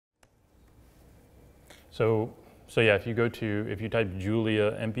So yeah, if you type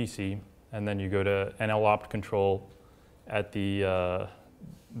Julia MPC and then you go to NLOptControl at the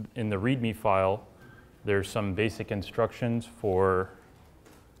in the README file, there's some basic instructions for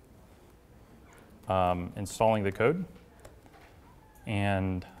installing the code.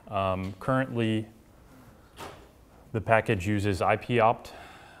 And currently, the package uses IPOpt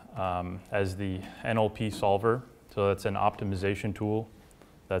as the NLP solver. So that's an optimization tool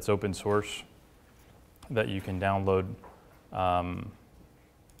that's open source that you can download.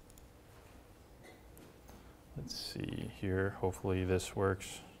 Let's see here, hopefully this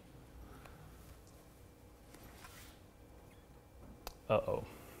works. Uh-oh.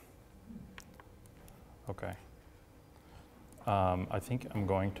 Okay. I think I'm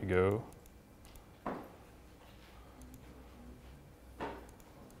going to go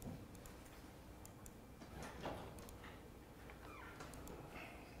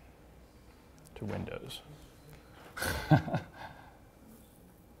to Windows.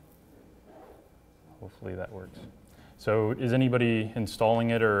 Hopefully that works. So is anybody installing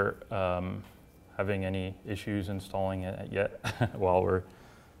it or having any issues installing it yet while we're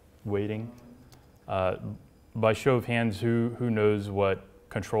waiting? By show of hands, who knows what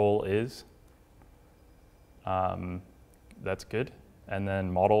control is? That's good. And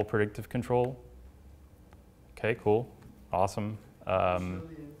then model predictive control. Okay, cool, awesome.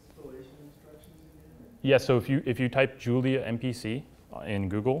 Yeah, so if you type Julia MPC in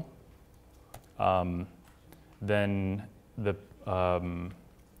Google, then the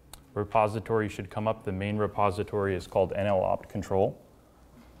repository should come up. The main repository is called NLOptControl,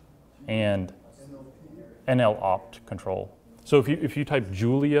 and NLOptControl. So if you type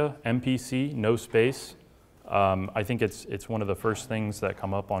Julia MPC, no space, I think it's one of the first things that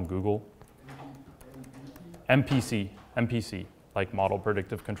come up on Google. MPC, like model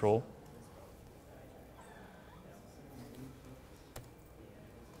predictive control.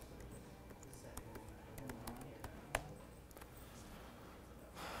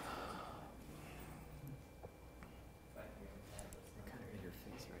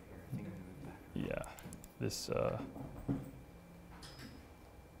 Yeah, this so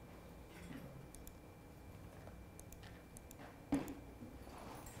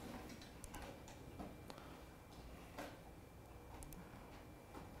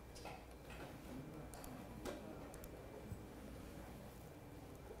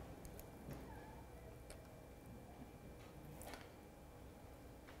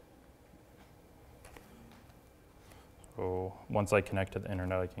once I connect to the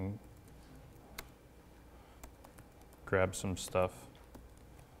internet, I can grab some stuff.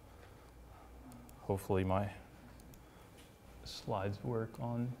 Hopefully my slides work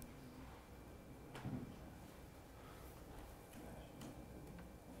on.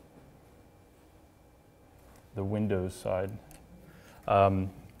 The Windows side.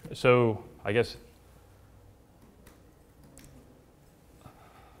 So I guess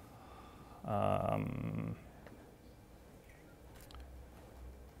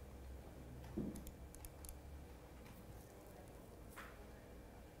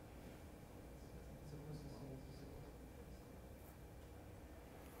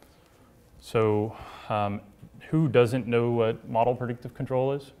so who doesn't know what model predictive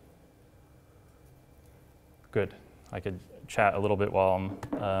control is? Good. I could chat a little bit while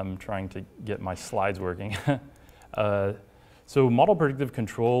I'm trying to get my slides working. So model predictive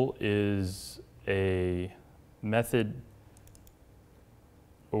control is a method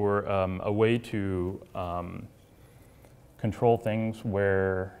or a way to control things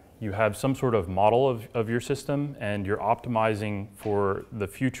where you have some sort of model of your system and you're optimizing for the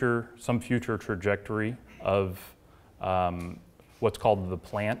future, some future trajectory of what's called the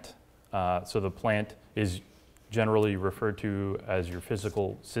plant. So the plant is generally referred to as your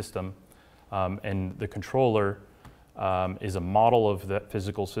physical system, and the controller is a model of that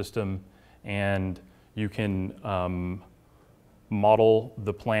physical system, and you can model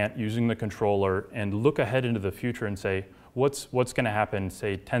the plant using the controller and look ahead into the future and say, what's going to happen,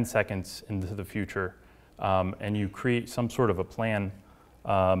 say 10 seconds into the future, and you create some sort of a plan,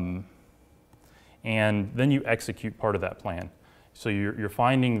 and then you execute part of that plan. So you're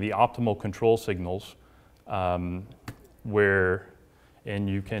finding the optimal control signals and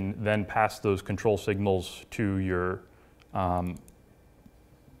you can then pass those control signals to your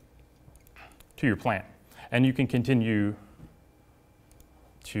plant. And you can continue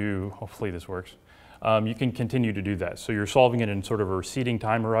to, hopefully this works, you can continue to do that. So you're solving it in sort of a receding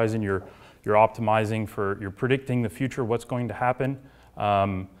time horizon. You're optimizing you're predicting the future, what's going to happen.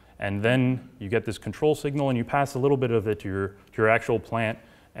 And then you get this control signal and you pass a little bit of it to your actual plant,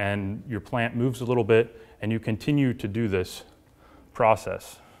 and your plant moves a little bit, and you continue to do this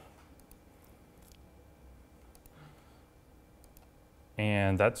process.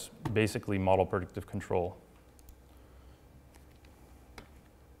 And that's basically model predictive control.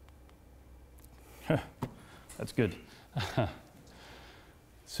 That's good.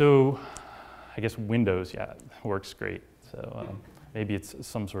 So I guess Windows, yeah, works great. So maybe it's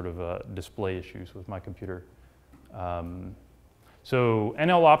some sort of display issues with my computer. So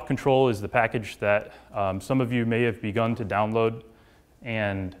NLOptControl is the package that some of you may have begun to download.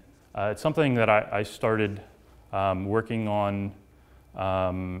 And it's something that I started working on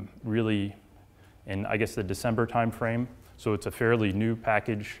really in, I guess, the December timeframe. So it's a fairly new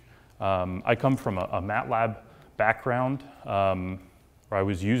package. I come from a MATLAB background where I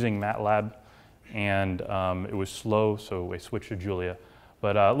was using MATLAB, and it was slow, so I switched to Julia.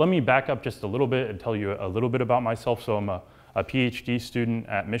 But let me back up just a little bit and tell you a little bit about myself. So I'm a PhD student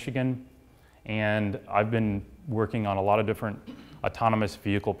at Michigan, and I've been working on a lot of different autonomous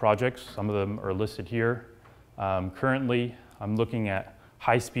vehicle projects. Some of them are listed here. Currently, I'm looking at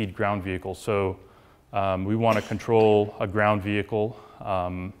high-speed ground vehicles. So we want to control a ground vehicle,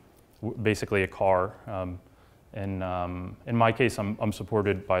 basically a car. In my case, I'm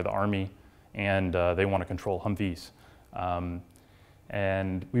supported by the Army, and they want to control Humvees.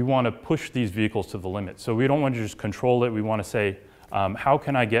 And we want to push these vehicles to the limit. So we don't want to just control it. We want to say, how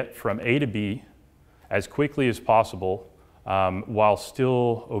can I get from A to B as quickly as possible while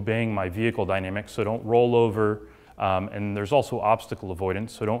still obeying my vehicle dynamics, so don't roll over. And there's also obstacle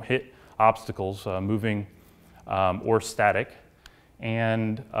avoidance, so don't hit obstacles moving or static.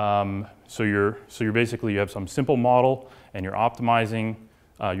 And so you're basically, you have some simple model, and you're optimizing,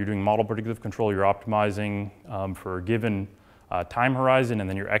 you're doing model predictive control, you're optimizing for a given time horizon, and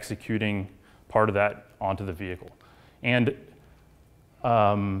then you're executing part of that onto the vehicle. And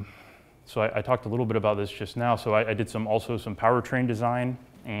so I talked a little bit about this just now. So I did also some powertrain design,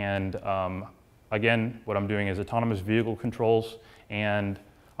 and again, what I'm doing is autonomous vehicle controls, and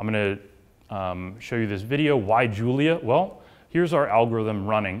I'm going to show you this video. Why Julia? Well, here's our algorithm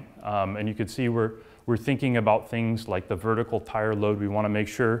running, and you can see we're thinking about things like the vertical tire load. We want to make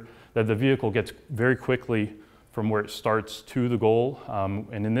sure that the vehicle gets very quickly from where it starts to the goal.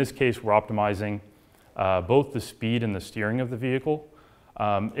 And in this case, we're optimizing both the speed and the steering of the vehicle.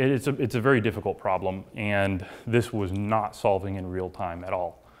 It's a very difficult problem, and this was not solving in real time at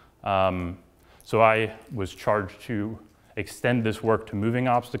all. So I was charged to extend this work to moving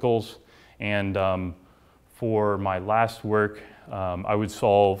obstacles, and for my last work, I would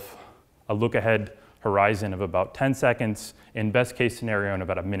solve a look-ahead horizon of about 10 seconds, in best case scenario in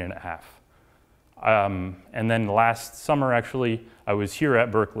about a minute and a half. And then last summer, actually, I was here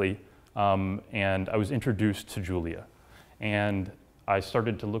at Berkeley, and I was introduced to Julia. And I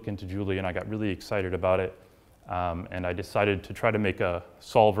started to look into Julia, and I got really excited about it. And I decided to try to make a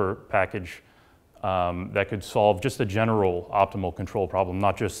solver package that could solve just a general optimal control problem,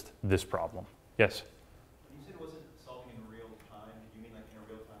 not just this problem. Yes? When you said it wasn't solving in real time, did you mean like in a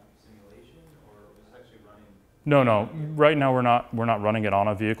real-time simulation, or was it actually running? No. Right now, we're not running it on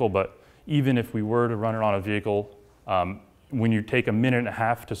a vehicle, but even if we were to run it on a vehicle, when you take a minute and a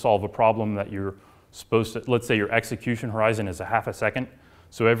half to solve a problem that you're supposed to, let's say your execution horizon is a half a second,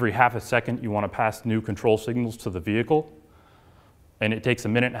 so every half a second you want to pass new control signals to the vehicle, and it takes a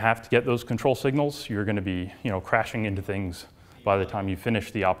minute and a half to get those control signals, you're going to be, crashing into things by the time you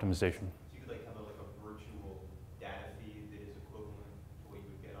finish the optimization. So you could have a virtual data feed that is equivalent to what you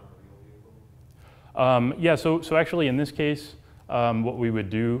would get on a real vehicle? Yeah, so actually in this case, what we would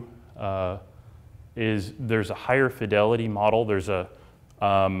do is there's a higher fidelity model. There's a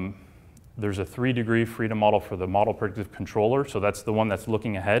 3-degree freedom model for the model predictive controller, so that's the one that's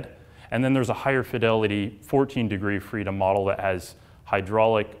looking ahead. And then there's a higher fidelity 14-degree freedom model that has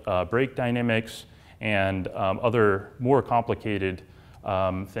hydraulic brake dynamics and other more complicated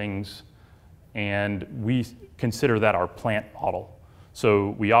things. And we consider that our plant model.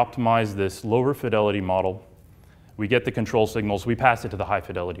 So we optimize this lower fidelity model. We get the control signals, we pass it to the high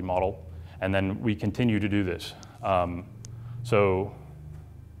fidelity model, and then we continue to do this. So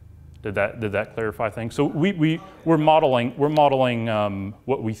did that clarify things? So we're modeling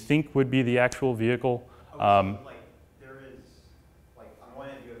what we think would be the actual vehicle. Like there is, like on one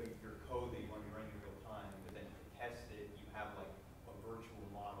end you have your code that you want to be running in real time, but then to test it, you have like a virtual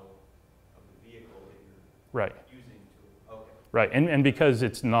model of the vehicle that you're using to, okay. Right, and because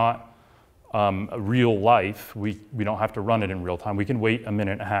it's not real life, we don't have to run it in real time. We can wait a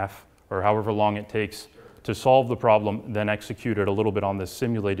minute and a half or however long it takes to solve the problem, then execute it a little bit on this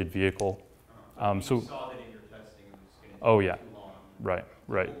simulated vehicle. So you saw that in your testing, it was going to oh yeah, too long. right.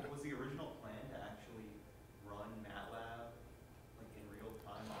 right. Was the original plan to actually run MATLAB like in real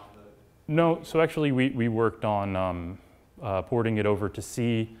time on the? No, so actually we worked on porting it over to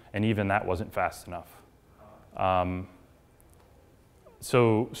C, and even that wasn't fast enough.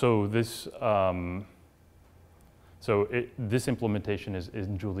 This implementation is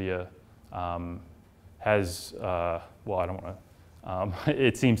in Julia has well, I don't want to.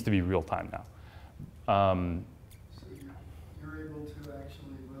 It seems to be real time now. So you're able to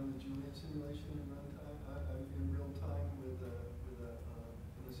actually run the Julia simulation in real time with a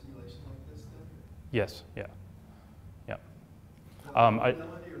simulation like this then? Yes. Yeah. Yeah. The high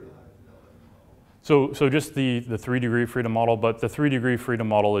fidelity or the high fidelity model? So just the 3-degree freedom model, but the 3-degree freedom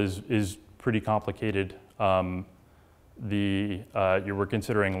model is pretty complicated. You were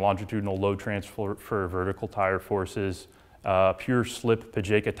considering longitudinal load transfer for vertical tire forces, pure slip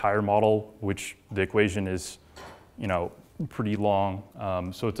Pajeka tire model, which the equation is, pretty long.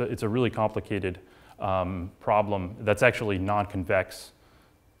 So it's a really complicated problem that's actually non-convex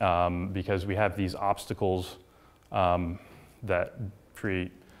because we have these obstacles that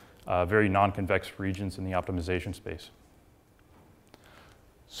create very non-convex regions in the optimization space.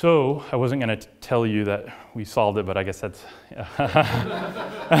 So I wasn't going to tell you that we solved it, but I guess that's.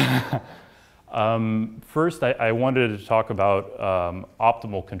 First, I wanted to talk about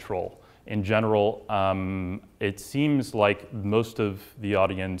optimal control. In general, it seems like most of the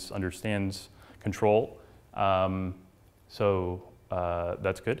audience understands control, so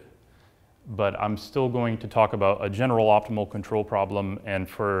that's good. But I'm still going to talk about a general optimal control problem, and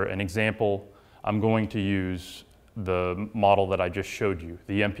for an example, I'm going to use the model that I just showed you,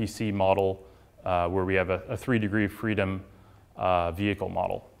 the MPC model, where we have a 3-degree freedom vehicle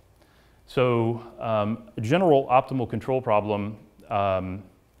model. So a general optimal control problem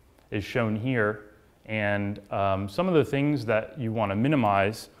is shown here, and some of the things that you want to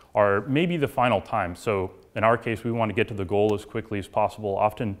minimize are maybe the final time. So in our case, we want to get to the goal as quickly as possible.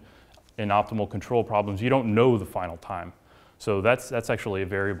 Often in optimal control problems, you don't know the final time. So that's actually a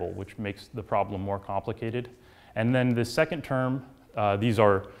variable, which makes the problem more complicated. And then the second term, these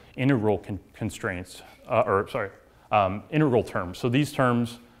are integral constraints, integral terms. So these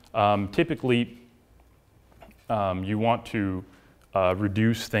terms, typically, you want to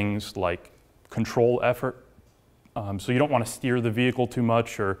reduce things like control effort. So you don't want to steer the vehicle too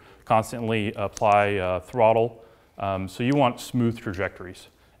much or constantly apply throttle. So you want smooth trajectories.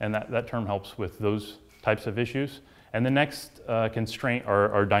 And that term helps with those types of issues. And the next constraint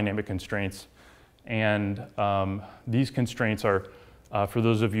are dynamic constraints. And these constraints are, for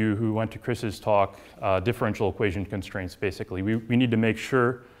those of you who went to Chris's talk, differential equation constraints, basically. We need to make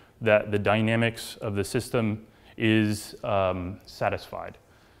sure that the dynamics of the system is satisfied.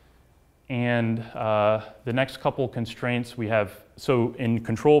 And the next couple constraints we have, so in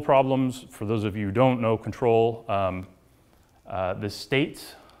control problems, for those of you who don't know control, the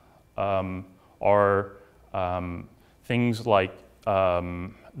states are things like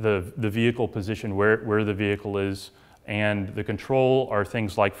the vehicle position, where the vehicle is, and the control are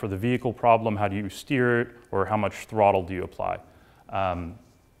things like for the vehicle problem, how do you steer it, or how much throttle do you apply.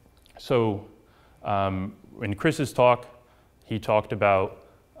 In Chris's talk, he talked about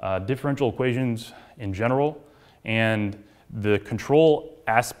differential equations in general, and the control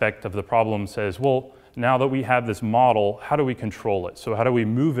aspect of the problem says, well, now that we have this model, how do we control it? So how do we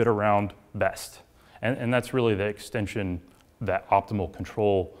move it around best? And that's really the extension that optimal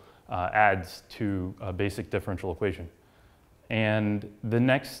control adds to a basic differential equation. And the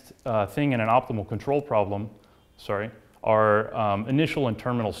next thing in an optimal control problem, are initial and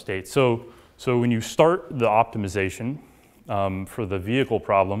terminal states. So when you start the optimization for the vehicle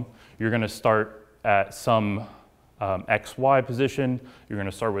problem, you're going to start at some XY position. You're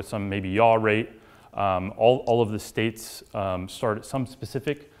going to start with some maybe yaw rate. All of the states start at some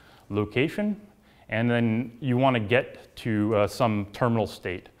specific location, and then you want to get to some terminal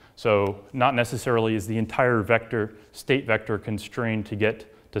state. So not necessarily is the entire state vector constrained to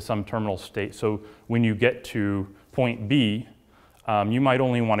get to some terminal state. So when you get to point B, you might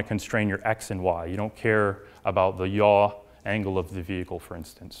only want to constrain your X and Y. You don't care about the yaw angle of the vehicle, for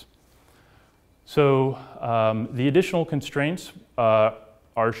instance. So the additional constraints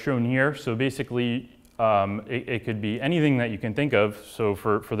are shown here. So basically, it could be anything that you can think of. So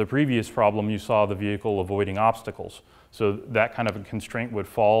for the previous problem, you saw the vehicle avoiding obstacles. So that kind of a constraint would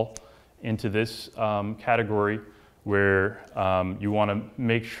fall into this category where you want to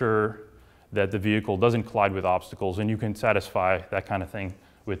make sure that the vehicle doesn't collide with obstacles, and you can satisfy that kind of thing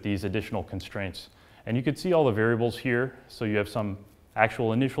with these additional constraints. And you can see all the variables here. So you have some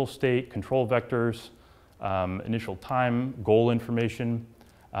actual initial state, control vectors, initial time, goal information,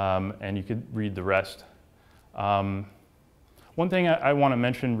 and you could read the rest. One thing I want to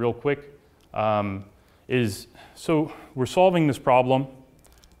mention real quick is, so we're solving this problem,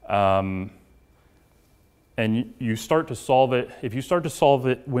 and you start to solve it. If you start to solve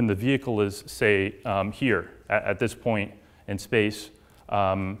it when the vehicle is, say, here, at this point in space,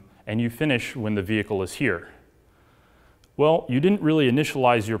 and you finish when the vehicle is here, well, you didn't really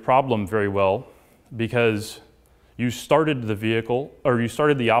initialize your problem very well because you started the vehicle, or you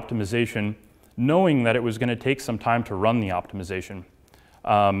started the optimization knowing that it was going to take some time to run the optimization.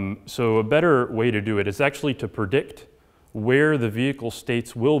 So a better way to do it is actually to predict where the vehicle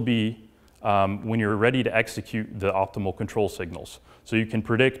states will be when you're ready to execute the optimal control signals. So you can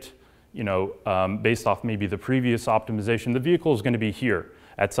predict, based off maybe the previous optimization, the vehicle is going to be here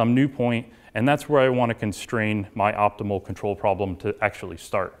at some new point, and that's where I want to constrain my optimal control problem to actually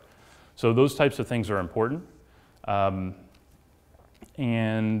start. So those types of things are important. The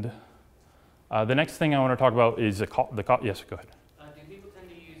next thing I want to talk about is yes, go ahead. Do people tend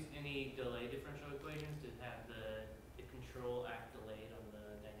to use any delay differential equations to have the control act delayed on the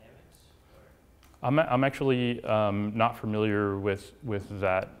dynamics? Or? I'm actually not familiar with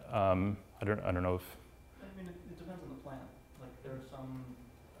that. I don't know if. I mean, it depends on the plant. Like there are some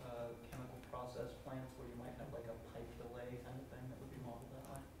chemical process plants where you might have like a pipe delay kind of thing that would be modeled that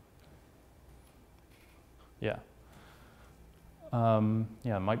way. Yeah.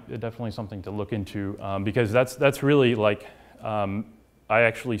 Definitely something to look into because that's really like I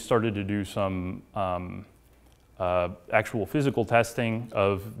actually started to do some actual physical testing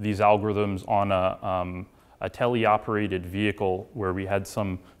of these algorithms on a tele-operated vehicle where we had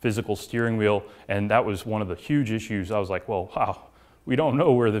some physical steering wheel, and that was one of the huge issues. I was like, well, wow, we don't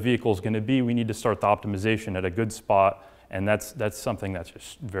know where the vehicle is going to be. We need to start the optimization at a good spot, and that's something that's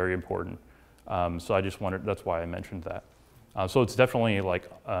just very important. So I just wanted, that's why I mentioned that. So it's definitely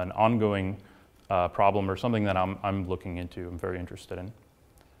like an ongoing problem or something that I'm looking into. I'm very interested in.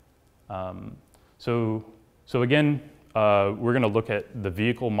 So again, we're going to look at the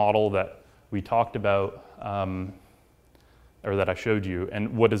vehicle model that we talked about, or that I showed you,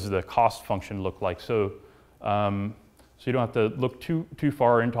 and what does the cost function look like. So you don't have to look too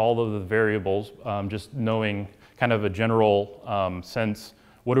far into all of the variables, just knowing kind of a general sense.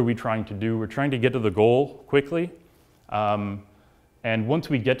 What are we trying to do? We're trying to get to the goal quickly. And once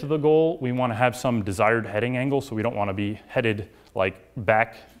we get to the goal, we want to have some desired heading angle, so we don't want to be headed like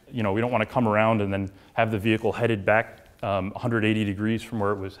back, we don't want to come around and then have the vehicle headed back 180 degrees from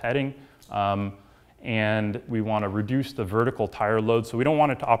where it was heading. And we want to reduce the vertical tire load, so we don't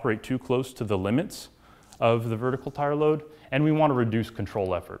want it to operate too close to the limits of the vertical tire load, and we want to reduce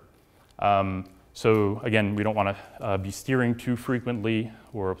control effort. So again, we don't want to be steering too frequently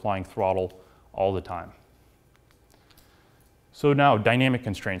or applying throttle all the time. So now dynamic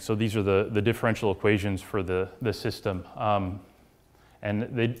constraints. So these are the differential equations for the system. And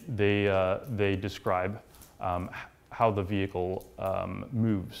they describe how the vehicle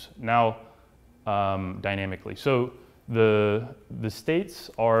moves. Now, dynamically. So the states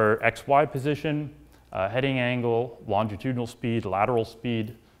are XY position, heading angle, longitudinal speed, lateral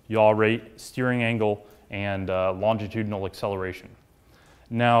speed, yaw rate, steering angle, and longitudinal acceleration.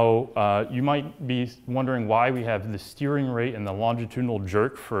 Now, you might be wondering why we have the steering rate and the longitudinal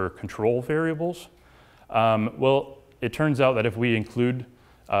jerk for control variables. Well, it turns out that if we include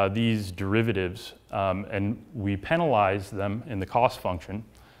these derivatives and we penalize them in the cost function,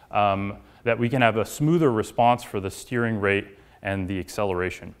 that we can have a smoother response for the steering rate and the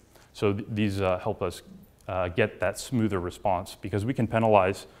acceleration. So these help us get that smoother response because we can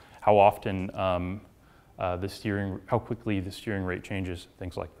penalize how often how quickly the steering rate changes,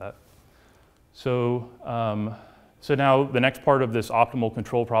 things like that. So, so now the next part of this optimal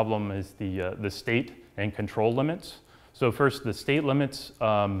control problem is the state and control limits. So first, the state limits.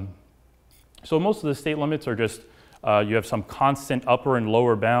 So most of the state limits are just you have some constant upper and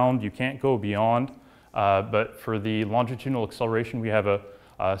lower bound. You can't go beyond. But for the longitudinal acceleration, we have a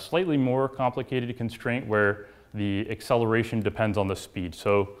slightly more complicated constraint where the acceleration depends on the speed.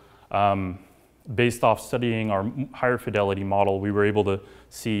 So based off studying our higher fidelity model, we were able to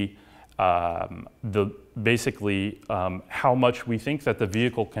see basically how much we think that the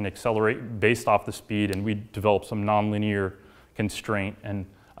vehicle can accelerate based off the speed, and we developed some nonlinear constraint, and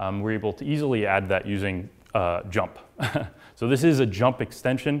we're able to easily add that using JuMP. So this is a JuMP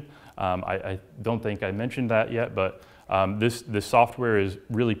extension. I don't think I mentioned that yet, but this software is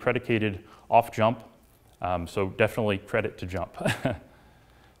really predicated off JuMP, so definitely credit to JuMP.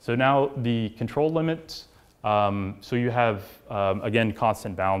 So now the control limits. So you have, again,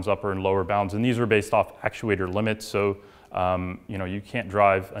 constant bounds, upper and lower bounds, and these are based off actuator limits. So you know, you can't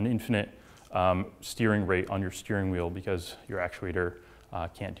drive an infinite steering rate on your steering wheel because your actuator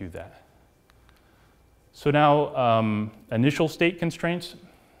can't do that. So now, initial state constraints.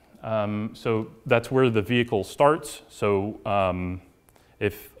 So that's where the vehicle starts. So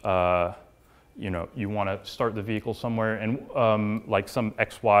if you know, you want to start the vehicle somewhere and like some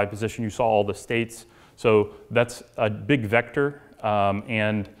XY position, you saw all the states. So that's a big vector,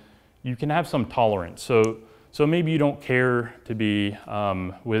 and you can have some tolerance. So maybe you don't care to be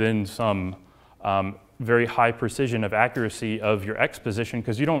within some very high precision of accuracy of your X position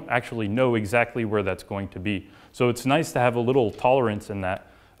because you don't actually know exactly where that's going to be. So it's nice to have a little tolerance in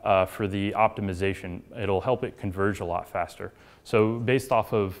that for the optimization. It'll help it converge a lot faster. So based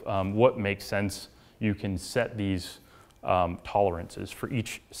off of what makes sense, you can set these tolerances for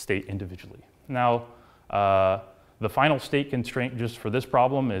each state individually. Now, the final state constraint just for this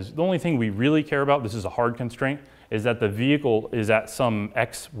problem is the only thing we really care about, this is a hard constraint, is that the vehicle is at some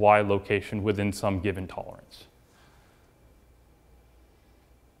X, Y location within some given tolerance.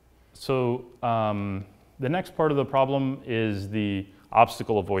 So the next part of the problem is the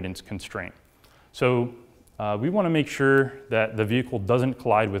obstacle avoidance constraint. So we want to make sure that the vehicle doesn't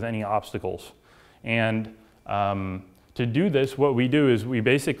collide with any obstacles. And to do this, what we do is we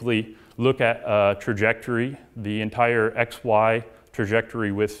basically look at a trajectory, the entire XY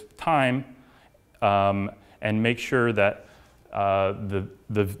trajectory with time, and make sure that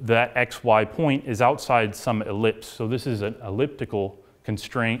that XY point is outside some ellipse. So this is an elliptical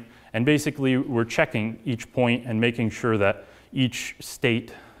constraint. And basically, we're checking each point and making sure that each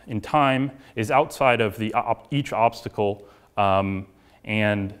state in time is outside of each obstacle.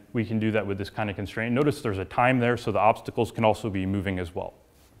 And we can do that with this kind of constraint. Notice there's a time there, so the obstacles can also be moving as well.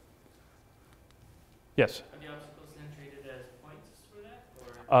 Yes? Are the obstacles then treated as points for that?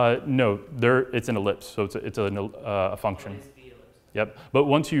 Or? No, it's an ellipse, so it's a function. What is the ellipse? Yep. But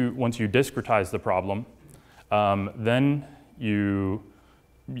once you discretize the problem, then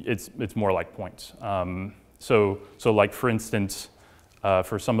it's more like points. So like for instance,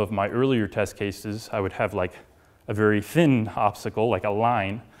 for some of my earlier test cases, I would have like a very thin obstacle, like a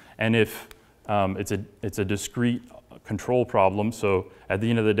line, and if it's a discrete control problem, so at the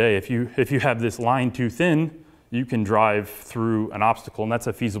end of the day, if you have this line too thin, you can drive through an obstacle, and that's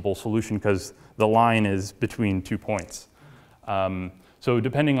a feasible solution because the line is between 2 points. So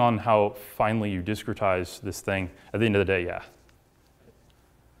depending on how finely you discretize this thing, at the end of the day, yeah.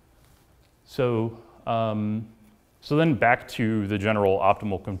 So then back to the general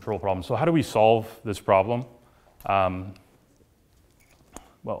optimal control problem. So how do we solve this problem?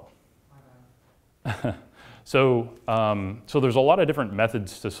 So there's a lot of different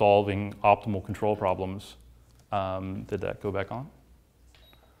methods to solving optimal control problems. Did that go back on?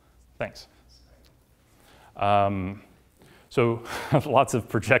 Thanks. So lots of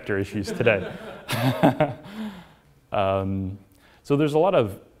projector issues today. So there's a lot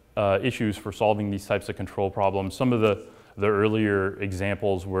of issues for solving these types of control problems. Some of the earlier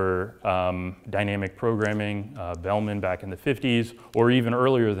examples were dynamic programming, Bellman back in the 50s, or even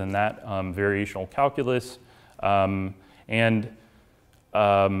earlier than that, variational calculus. And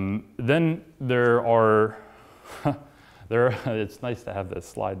then there are, it's nice to have this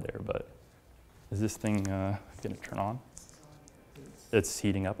slide there, but is this thing going to turn on? It's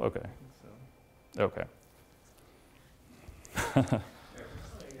heating up? Okay. Okay.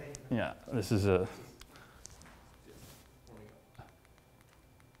 Yeah, this is a...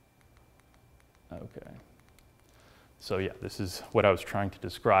 Okay. So yeah, this is what I was trying to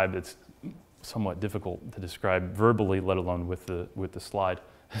describe. It's somewhat difficult to describe verbally, let alone with the slide.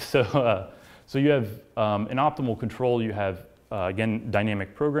 So you have in optimal control, you have again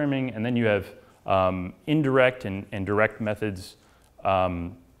dynamic programming, and then you have indirect and direct methods.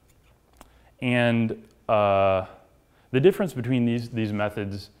 And the difference between these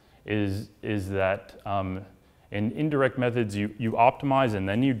methods is that in indirect methods, you optimize and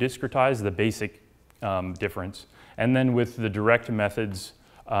then you discretize, the basic difference. And then with the direct methods,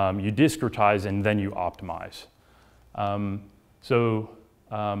 you discretize and then you optimize.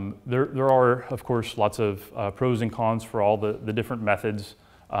 There are, of course, lots of pros and cons for all the different methods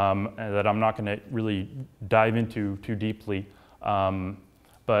that I'm not going to really dive into too deeply.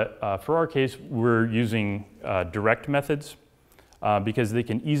 But for our case, we're using direct methods because they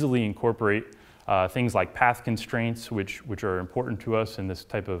can easily incorporate things like path constraints, which are important to us in this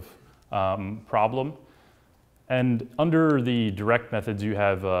type of problem. And under the direct methods, you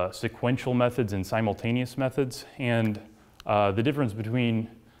have sequential methods and simultaneous methods. And the difference between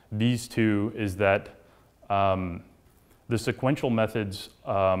these two is that the sequential methods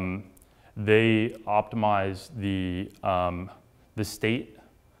they optimize the state,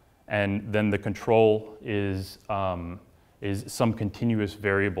 and then the control is some continuous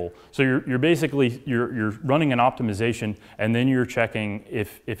variable. So you're basically you're running an optimization, and then you're checking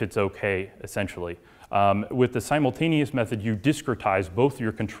if it's okay, essentially. With the simultaneous method, you discretize both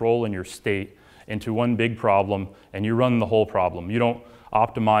your control and your state into one big problem, and you run the whole problem. You don't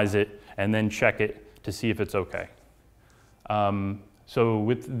optimize it and then check it to see if it's okay. So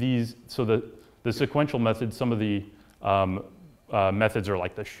with these, so the sequential method, some of the methods are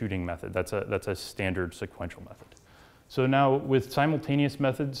like the shooting method. That's a standard sequential method. So now with simultaneous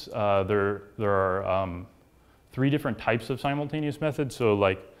methods, there are 3 different types of simultaneous methods. So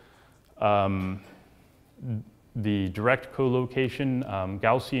like the direct collocation,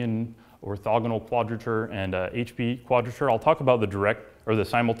 Gaussian orthogonal quadrature, and HP quadrature. I'll talk about the direct or the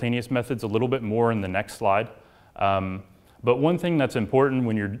simultaneous methods a little bit more in the next slide. But one thing that's important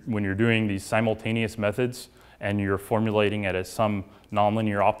when you're doing these simultaneous methods and you're formulating it as some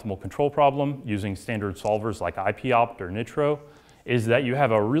nonlinear optimal control problem using standard solvers like IPOpt or Nitro is that you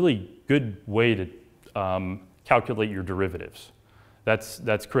have a really good way to calculate your derivatives.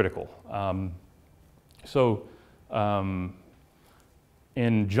 That's critical.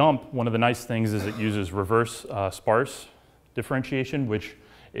 In JuMP, one of the nice things is it uses reverse sparse differentiation, which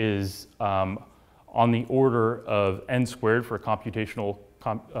is on the order of n squared for computational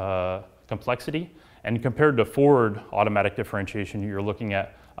complexity. And compared to forward automatic differentiation, you're looking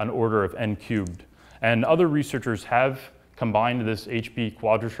at an order of n cubed. And other researchers have combined this HP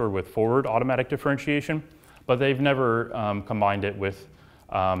quadrature with forward automatic differentiation, but they've never combined it with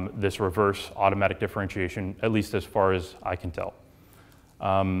this reverse automatic differentiation, at least as far as I can tell.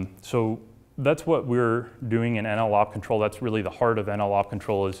 So that's what we're doing in NLOptControl. That's really the heart of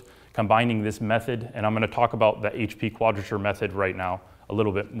NLOptControl, is combining this method. And I'm going to talk about the HP quadrature method right now a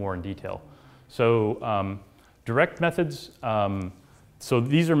little bit more in detail. So direct methods, so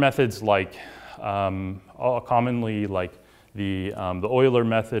these are methods like commonly like the Euler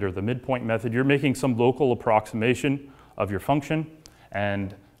method or the midpoint method. You're making some local approximation of your function,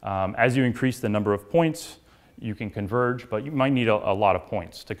 and as you increase the number of points, you can converge, but you might need a lot of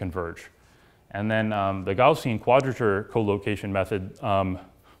points to converge. And then the Gaussian quadrature collocation method,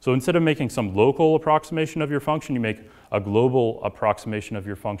 so instead of making some local approximation of your function, you make a global approximation of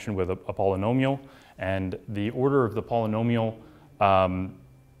your function with a polynomial, and the order of the polynomial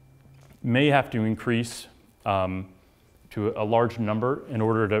may have to increase to a large number in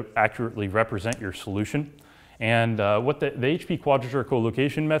order to accurately represent your solution. And what the HP quadrature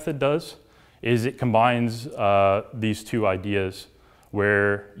collocation method does is it combines these two ideas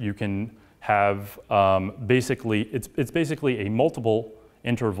where you can have basically, it's basically a multiple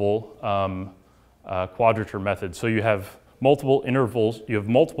interval quadrature method. So you have multiple intervals, you have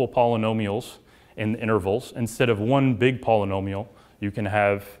multiple polynomials in the intervals. Instead of one big polynomial, you can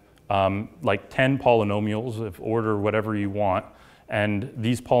have like 10 polynomials of order whatever you want, and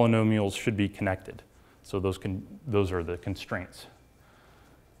these polynomials should be connected. So those are the constraints.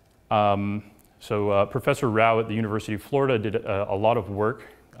 Professor Rao at the University of Florida did a lot of work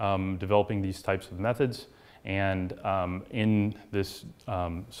developing these types of methods, and in this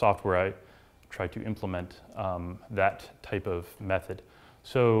software I try to implement that type of method.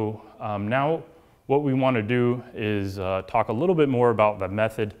 So now what we want to do is talk a little bit more about the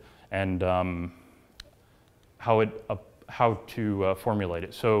method and how to formulate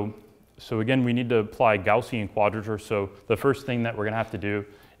it. So again, we need to apply Gaussian quadrature. So the first thing that we're going to have to do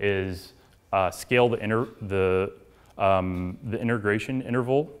is scale the integration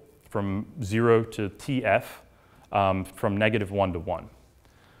interval from 0 to TF from -1 to 1.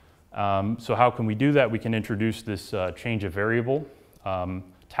 So how can we do that? We can introduce this change of variable,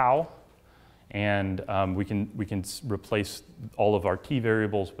 tau, and we can replace all of our t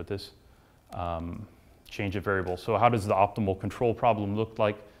variables with this change of variable. So how does the optimal control problem look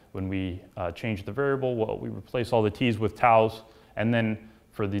like when we change the variable? Well, we replace all the t's with taus, and then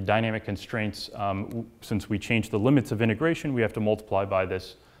for the dynamic constraints, since we change the limits of integration, we have to multiply by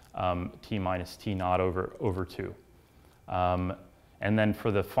this t minus t naught over 2. And then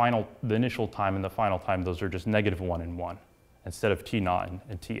for the initial time and the final time, those are just -1 and 1 instead of t naught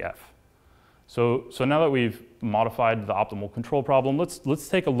and tf. So now that we've modified the optimal control problem, let's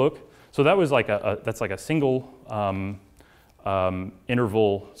take a look. So that was that's like a single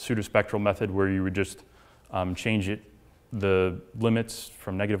interval pseudo-spectral method where you would just change the limits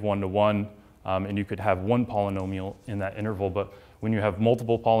from -1 to 1, and you could have one polynomial in that interval. But when you have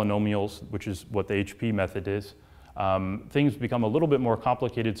multiple polynomials, which is what the HP method is, things become a little bit more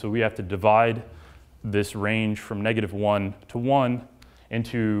complicated. So we have to divide this range from -1 to 1,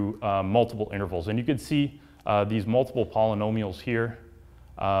 into multiple intervals. And you can see these multiple polynomials here.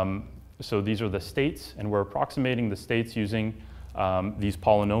 So these are the states, and we're approximating the states using these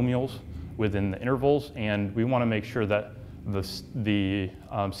polynomials within the intervals, and we want to make sure that the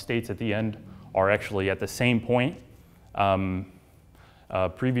states at the end are actually at the same point.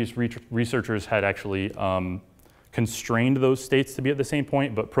 Previous researchers had actually constrained those states to be at the same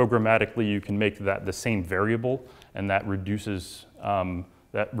point, but programmatically you can make that the same variable, and that reduces,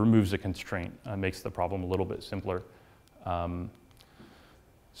 that removes a constraint, makes the problem a little bit simpler.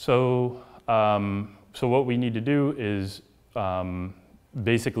 So what we need to do is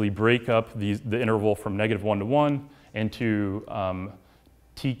basically break up the interval from -1 to 1 into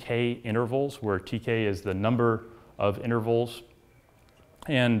TK intervals, where TK is the number of intervals.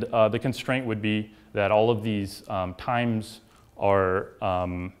 And the constraint would be that all of these times are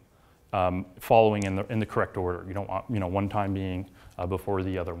following in the correct order. You don't want one time being before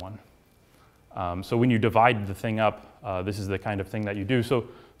the other one. So when you divide the thing up, this is the kind of thing that you do. So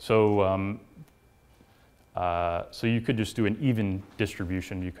you could just do an even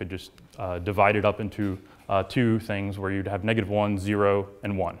distribution. You could just divide it up into two things where you'd have -1, 0,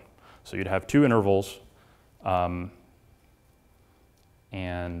 and 1. So you'd have two intervals,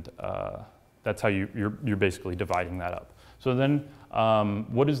 and that's how you're basically dividing that up. So then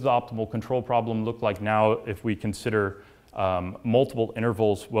what does the optimal control problem look like now if we consider multiple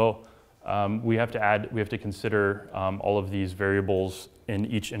intervals? Well, we have to consider all of these variables in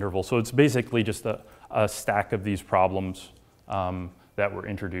each interval. So it's basically just a stack of these problems that we're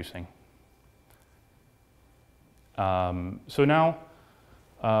introducing. So now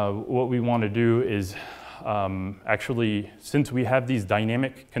what we want to do is actually, since we have these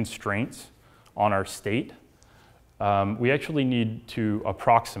dynamic constraints on our state, we actually need to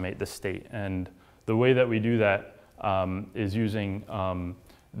approximate the state. And the way that we do that is using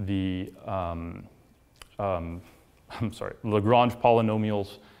Lagrange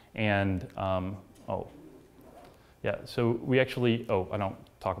polynomials and, so we actually, I don't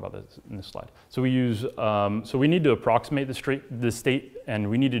talk about this in this slide. So we use, so we need to approximate the state, and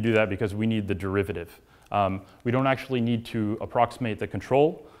we need to do that because we need the derivative. We don't actually need to approximate the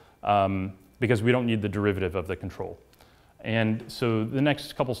control because we don't need the derivative of the control. And so the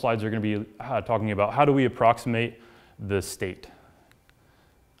next couple slides are going to be talking about how do we approximate the state.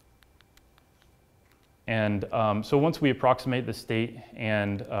 And so once we approximate the state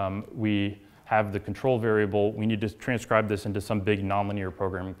and we have the control variable, we need to transcribe this into some big nonlinear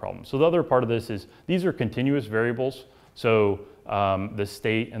programming problem. So the other part of this is these are continuous variables. So the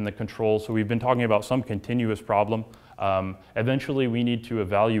state and the control. So we've been talking about some continuous problem. Eventually we need to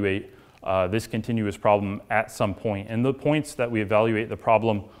evaluate this continuous problem at some point. And the points that we evaluate the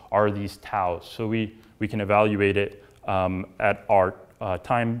problem are these taus. So we can evaluate it at our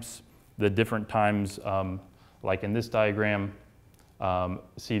times, the different times, like in this diagram,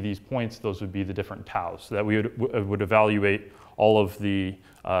 see these points, those would be the different taus. So that we would evaluate all of the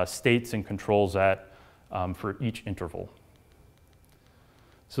states and controls at for each interval.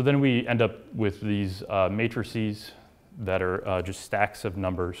 So then we end up with these matrices that are just stacks of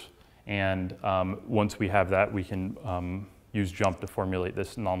numbers. And once we have that, we can use JuMP to formulate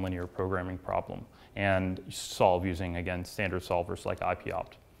this nonlinear programming problem and solve using, again, standard solvers like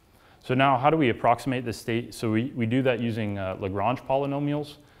JuliaOpt. So now how do we approximate the state? So we do that using Lagrange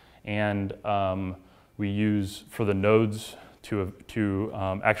polynomials, and we use, for the nodes to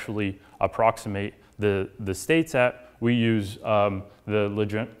actually approximate the states at, we use the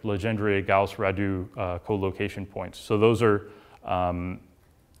Legendre-Gauss-Radu collocation points. So those are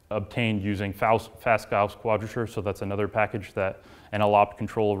obtained using fast Gauss quadrature. So that's another package that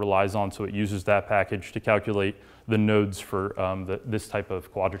NLOptControl relies on. So it uses that package to calculate the nodes for this type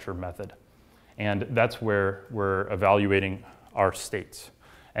of quadrature method. And that's where we're evaluating our states.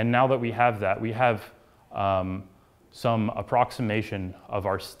 And now that we have that, we have some approximation of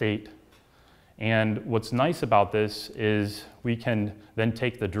our state. And what's nice about this is we can then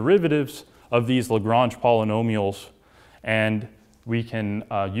take the derivatives of these Lagrange polynomials, and we can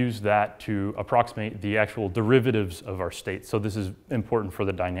use that to approximate the actual derivatives of our state. So this is important for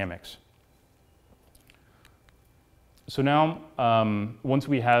the dynamics. So now, once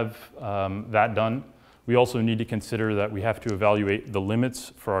we have that done, we also need to consider that we have to evaluate the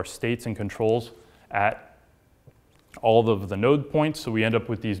limits for our states and controls at all of the node points. So we end up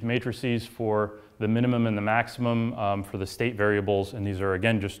with these matrices for the minimum and the maximum for the state variables. And these are,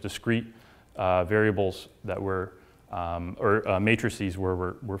 again, just discrete variables that we're, or matrices where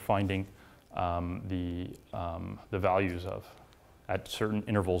we're finding the values of at certain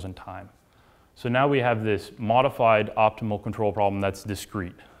intervals in time. So now we have this modified optimal control problem that's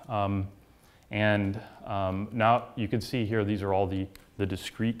discrete. Now you can see here, these are all the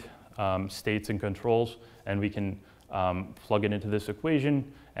discrete states and controls, and we can plug it into this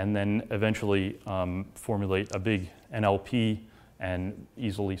equation and then eventually formulate a big NLP and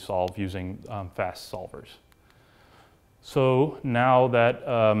easily solve using fast solvers. So now that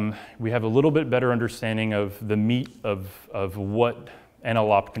we have a little bit better understanding of the meat of what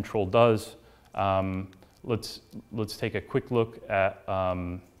NLOptControl does, let's take a quick look at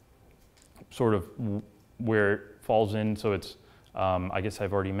sort of where it falls in. So it's, I guess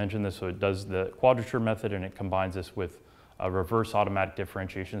I've already mentioned this, so it does the quadrature method and it combines this with a reverse automatic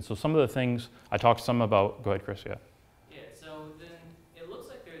differentiation. So some of the things, I talked some about, go ahead Chris, yeah. Yeah, so then it looks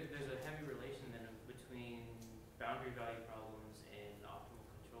like there's a heavy relation then between boundary value problems and optimal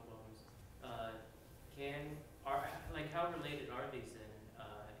control problems. How related are these then?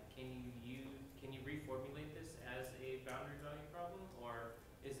 Can you reformulate this as a boundary value problem, or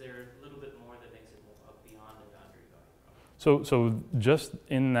is there a little bit more that makes it beyond a boundary value problem? So just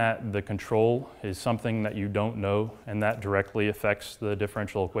in that the control is something that you don't know and that directly affects the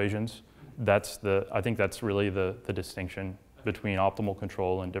differential equations, I think that's really the distinction between optimal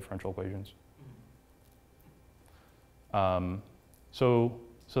control and differential equations. So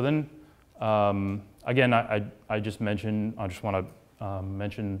then, again, I just mentioned, I just want to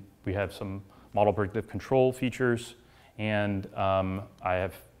mention we have some model predictive control features, and I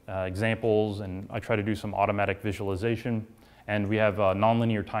have examples, and I try to do some automatic visualization. And we have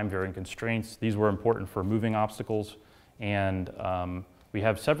nonlinear time varying constraints. These were important for moving obstacles. And we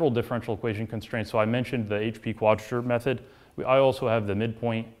have several differential equation constraints. So I mentioned the HP quadrature method. I also have the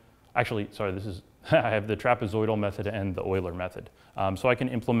midpoint. Actually, sorry, I have the trapezoidal method and the Euler method. So I can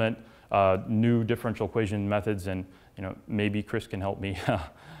implement new differential equation methods, and maybe Chris can help me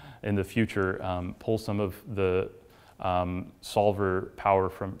in the future pull some of the solver power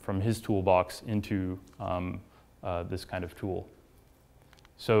from his toolbox into this kind of tool.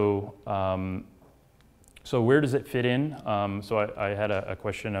 So, so where does it fit in? So I had a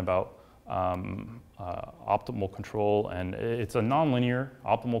question about optimal control, and it's a nonlinear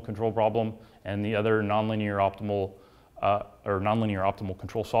optimal control problem, and the other nonlinear optimal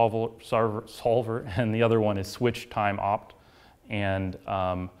control solver, and the other one is switch time opt. And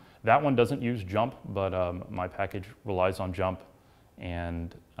that one doesn't use JuMP, but my package relies on JuMP,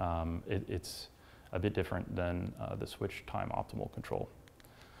 and it's a bit different than the switch time optimal control.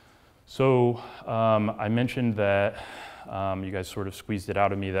 So I mentioned that you guys sort of squeezed it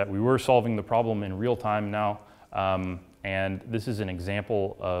out of me that we were solving the problem in real time now, and this is an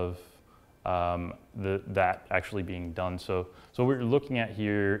example of that actually being done. So what we're looking at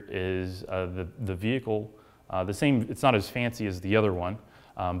here is the vehicle, the same. It's not as fancy as the other one,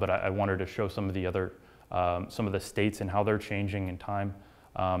 but I wanted to show some of the other some of the states and how they're changing in time.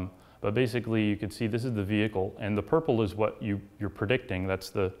 But basically, you can see this is the vehicle, and the purple is what you're predicting. That's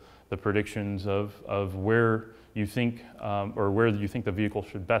the predictions of where you think or where you think the vehicle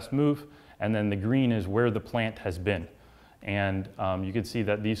should best move, and then the green is where the plant has been. And you can see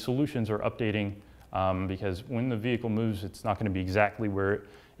that these solutions are updating because when the vehicle moves, it's not going to be exactly where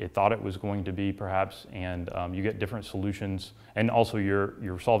it thought it was going to be, perhaps, and you get different solutions. And also,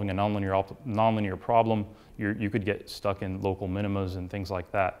 you're solving a nonlinear problem. You could get stuck in local minimas and things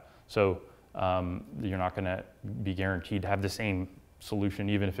like that. So you're not going to be guaranteed to have the same solution,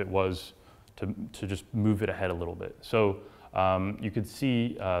 even if it was to just move it ahead a little bit. So you could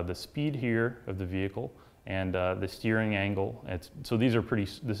see the speed here of the vehicle and the steering angle. So these are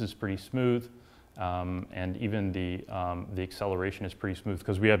this is pretty smooth, and even the acceleration is pretty smooth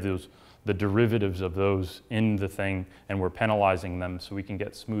because we have the derivatives of those in the thing, and we're penalizing them so we can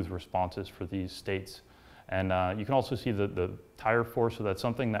get smooth responses for these states. And you can also see the tire force, so that's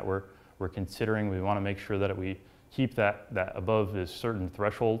something that we're considering. We want to make sure that we keep that above this certain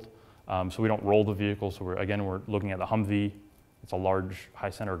threshold, so we don't roll the vehicle. So we're looking at the Humvee. It's a large, high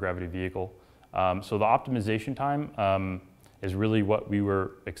center of gravity vehicle. So the optimization time is really what we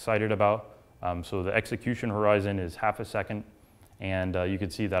were excited about. So the execution horizon is half a second, and you can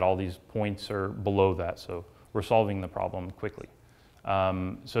see that all these points are below that. So we're solving the problem quickly.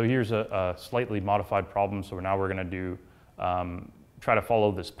 So here's a slightly modified problem. So now we're going to do try to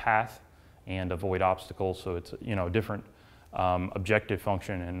follow this path and avoid obstacles. So it's a different objective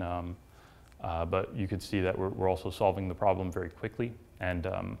function, and but you can see that we're also solving the problem very quickly, and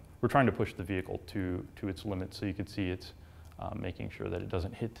we're trying to push the vehicle to its limits. So you can see it's making sure that it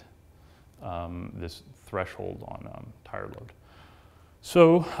doesn't hit this threshold on tire load.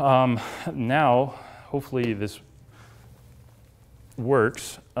 So now, hopefully this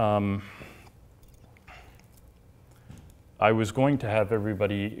works. I was going to have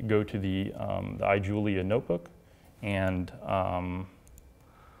everybody go to the iJulia notebook, and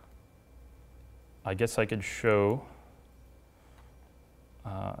I guess I could show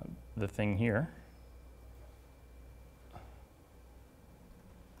the thing here.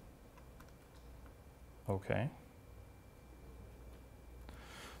 Okay.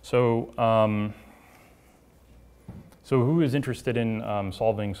 So, so who is interested in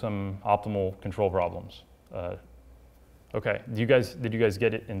solving some optimal control problems? Okay. Did you guys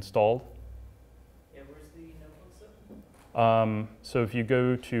get it installed? Yeah. Where's the notebook stuff? So if you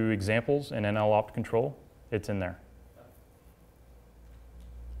go to examples in NLOptControl, it's in there.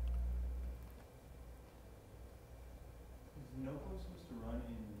 Is notebook supposed to run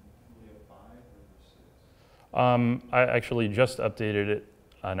in Julia 5 or 6? I actually just updated it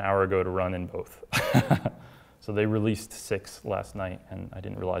an hour ago to run in both. So they released 6 last night, and I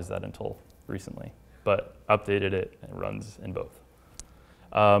didn't realize that until recently. But updated it, and it runs in both.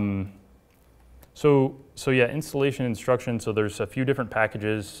 So yeah, installation instructions. So there's a few different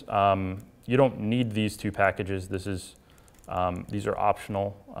packages. You don't need these 2 packages. These are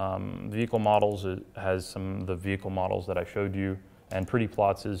optional. Vehicle models, it has some of the vehicle models that I showed you, and Pretty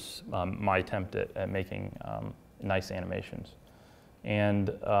Plots is my attempt at making nice animations.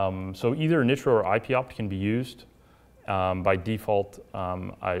 And so either Nitro or IPOpt can be used. By default,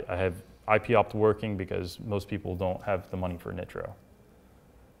 I have IPOpt working because most people don't have the money for Nitro.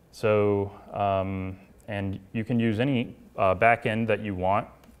 So, and you can use any backend that you want.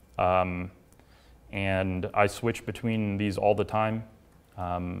 And I switch between these all the time.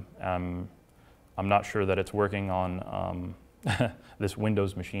 I'm not sure that it's working on this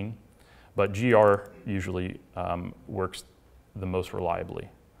Windows machine, but GR usually works the most reliably.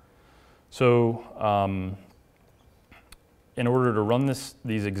 So in order to run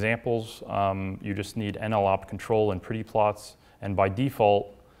these examples, you just need NLOptControl and Pretty Plots. And by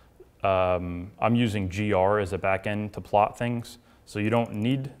default, I'm using GR as a backend to plot things. So you don't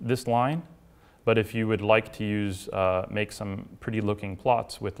need this line. But if you would like to use, make some pretty looking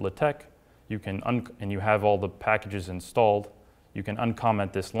plots with LaTeX, you can, and you have all the packages installed, you can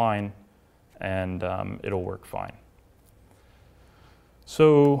uncomment this line and it'll work fine.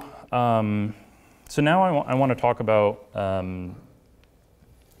 So, so now I want to talk about, or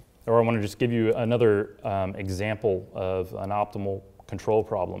I want to just give you another example of an optimal control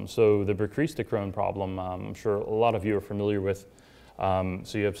problem. So the Berkristokrane problem, I'm sure a lot of you are familiar with.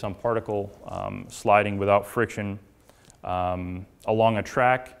 So you have some particle sliding without friction along a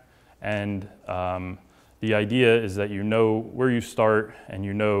track, and the idea is that you know where you start and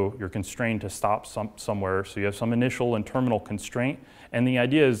you know you're constrained to stop somewhere. So you have some initial and terminal constraint, and the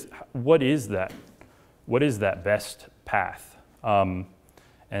idea is, what is that? What is that best path? And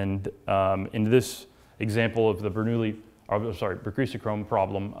in this example of the Berkristokrane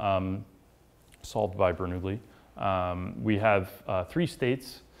problem solved by Bernoulli, we have 3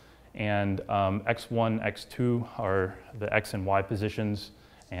 states, and x1, x2 are the x and y positions,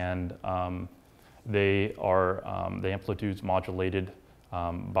 and they are the amplitudes modulated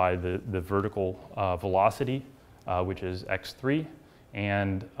by the vertical velocity, which is x3,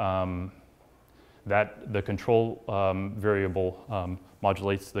 and that the control variable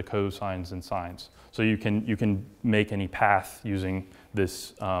modulates the cosines and sines. So you can make any path using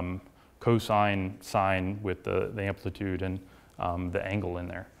this cosine, sine with the amplitude and the angle in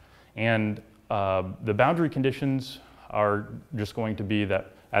there. And the boundary conditions are just going to be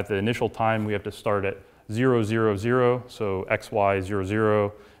that at the initial time we have to start at 0, 0, 0, so x, y, 0,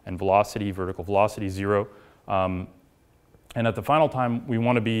 0, and velocity, vertical velocity, 0. And at the final time we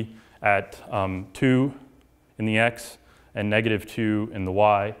want to be at 2 in the x and -2 in the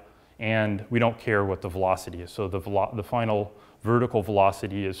y, and we don't care what the velocity is. So the final vertical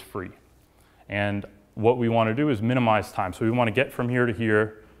velocity is free. And what we want to do is minimize time. So we want to get from here to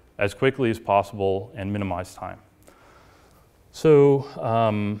here as quickly as possible and minimize time. So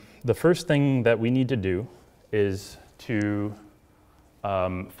the first thing that we need to do is to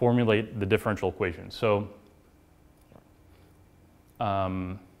formulate the differential equation. So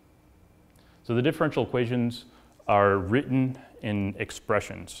the differential equations are written in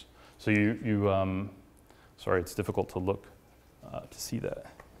expressions. So sorry, it's difficult to look to see that.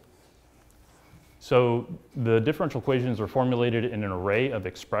 So the differential equations are formulated in an array of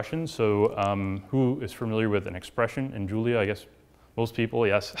expressions. So who is familiar with an expression in Julia? I guess most people,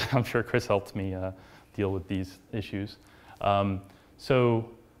 yes. I'm sure Chris helped me deal with these issues.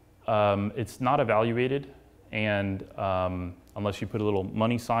 It's not evaluated, and unless you put a little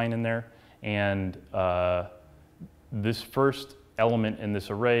money sign in there. And this first element in this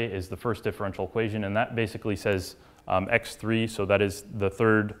array is the first differential equation, and that basically says x3, so that is the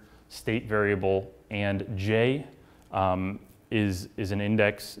third state variable, and j is an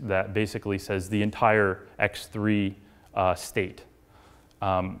index that basically says the entire x3 state.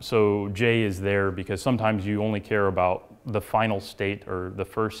 So j is there because sometimes you only care about the final state or the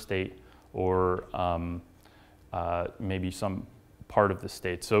first state or maybe some part of the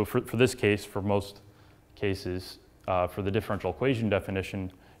state. So for this case, for most cases, for the differential equation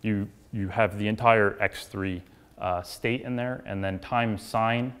definition, you have the entire x3 state in there, and then times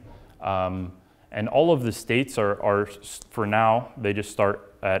sign. And all of the states are, for now, they just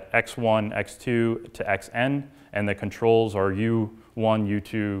start at x1, x2 to xn, and the controls are u1,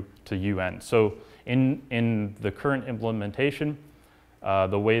 u2 to un. So in the current implementation,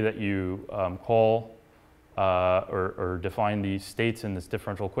 the way that you call or define these states in this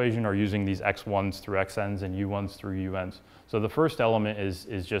differential equation are using these x1s through xn's and u1s through uns. So the first element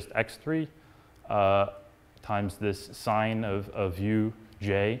is just x3 times this sign of u,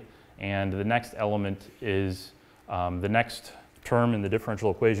 j, and the next element is the next term in the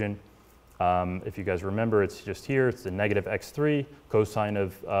differential equation. If you guys remember, it's just here. It's the negative x3 cosine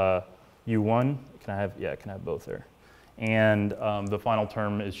of u1. Can I have both there? And the final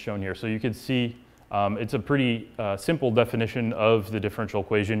term is shown here. So you can see it's a pretty simple definition of the differential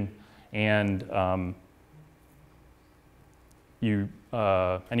equation. And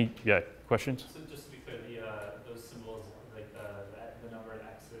any questions? So just to be clear, those symbols, like the number of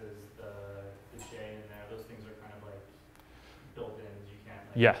x's, the j in there, those things are kind of like built in. You can't.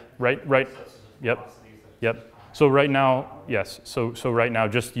 Like, Yeah. Right. Yep. So right now, yes. So right now,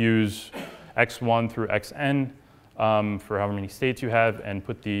 just use x1 through xn for however many states you have, and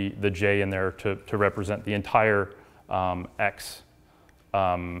put the j in there to represent the entire x,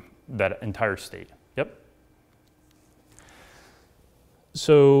 that entire state. Yep.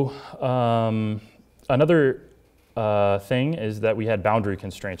 So another thing is that we had boundary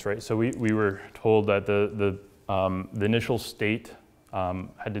constraints, right? So we were told that the initial state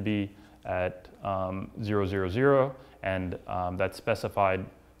had to be at 0, 0, 0, and that's specified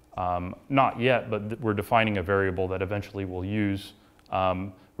not yet, but we're defining a variable that eventually we'll use.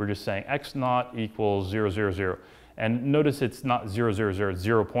 We're just saying x naught equals 0, 0, 0. And notice it's not 0, 0, 0, it's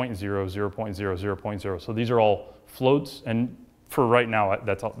 0, 0.0, 0, 0.0, 0, 0.0. So these are all floats, and for right now,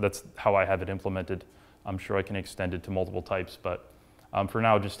 that's how I have it implemented. I'm sure I can extend it to multiple types, but for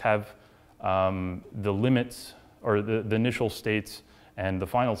now, just have the limits or the initial states and the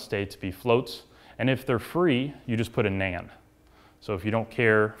final states be floats. And if they're free, you just put a nan. So if you don't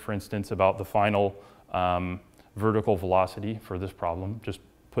care, for instance, about the final vertical velocity for this problem, just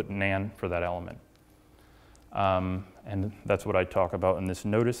put nan for that element. And that's what I talk about in this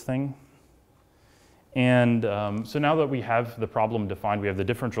notice thing. And so now that we have the problem defined, we have the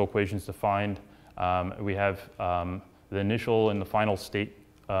differential equations defined, we have the initial and the final state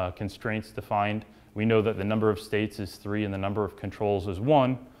constraints defined. We know that the number of states is 3 and the number of controls is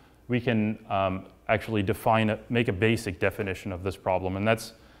 1. We can actually make a basic definition of this problem, and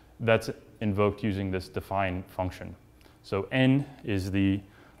that's invoked using this define function. So n is the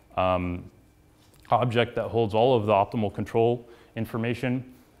object that holds all of the optimal control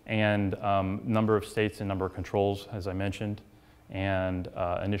information, and number of states and number of controls, as I mentioned, and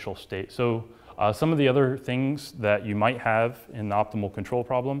initial state. So some of the other things that you might have in the optimal control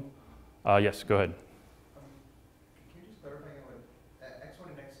problem. Yes, go ahead. Can you just clarify again what x1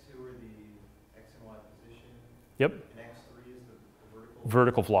 and x2 are the x and y position? Yep. And x3 is the vertical?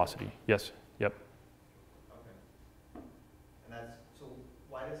 Vertical velocity, yes, yep. Okay. And that's, so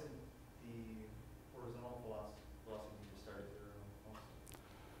why doesn't the horizontal velocity just start at 0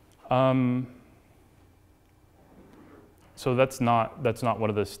 also? So that's not one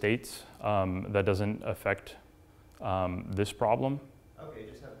of the states. That doesn't affect this problem. Okay,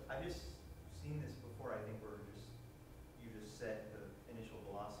 I've just seen this before, I think, where you just set the initial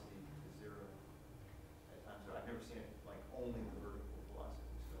velocity to 0 at times. So I've never seen it like only the vertical velocity.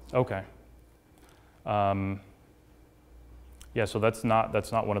 So. Okay. Yeah, so that's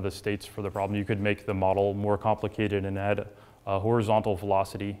not one of the states for the problem. You could make the model more complicated and add a horizontal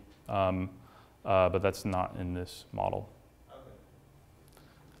velocity, but that's not in this model.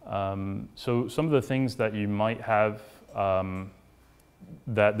 So some of the things that you might have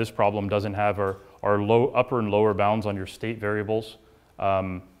that this problem doesn't have are upper and lower bounds on your state variables.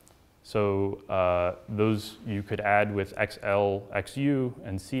 So those you could add with XL, XU,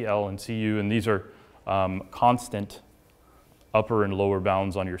 and CL and CU, and these are constant upper and lower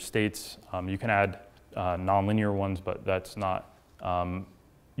bounds on your states. You can add nonlinear ones, but that's not,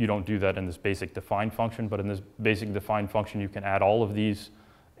 you don't do that in this basic define function, but in this basic define function you can add all of these,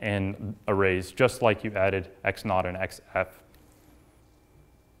 in arrays, just like you added x0 and xf.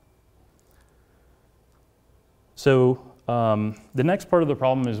 So the next part of the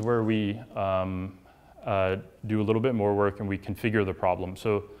problem is where we do a little bit more work and we configure the problem.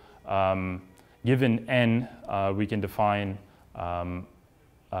 So given n, we can define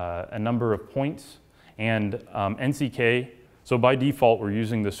a number of points, and nck, so by default we're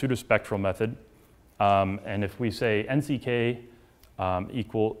using the pseudo-spectral method, and if we say nck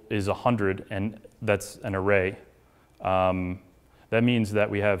is 100, and that's an array, that means that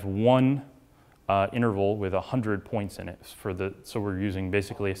we have one interval with 100 points in it. So we're using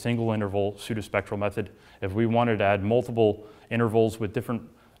basically a single interval pseudo-spectral method. If we wanted to add multiple intervals with different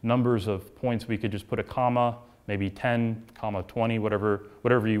numbers of points, we could just put a comma, maybe 10, comma 20, whatever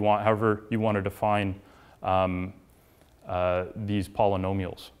you want, however you want to define these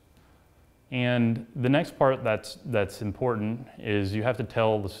polynomials. And the next part that's important is you have to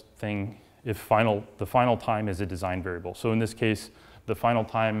tell this thing if the final time is a design variable. So in this case, the final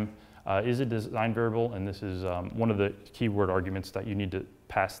time is a design variable, and this is one of the keyword arguments that you need to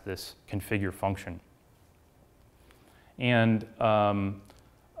pass this configure function. And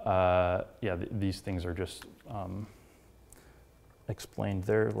yeah, these things are just explained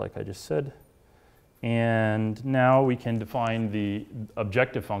there, like I just said. And now we can define the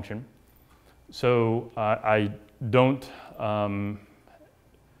objective function. So I don't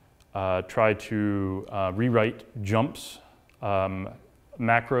try to rewrite JuMP's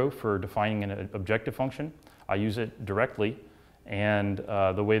macro for defining an objective function. I use it directly, and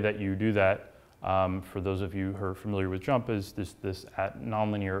the way that you do that, for those of you who are familiar with JuMP, is this at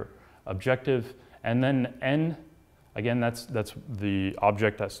nonlinear objective, and then n, again, that's the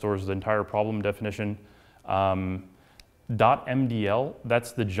object that stores the entire problem definition. .mdl,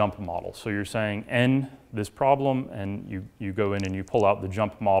 that's the JuMP model. So you're saying n, this problem, and you go in and you pull out the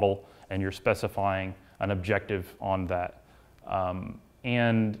JuMP model, and you're specifying an objective on that.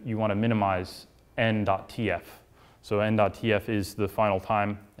 And you want to minimize n.tf. So n.tf is the final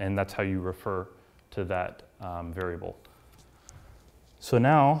time, and that's how you refer to that variable. So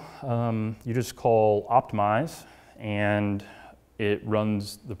now you just call optimize, and it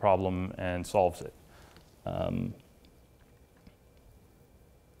runs the problem and solves it. Yeah,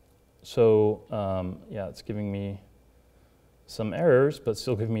 it's giving me some errors, but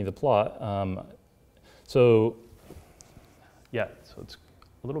still giving me the plot. Yeah, so it's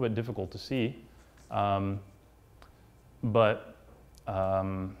a little bit difficult to see, but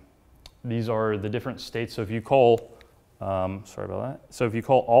these are the different states. So if you call, sorry about that. So if you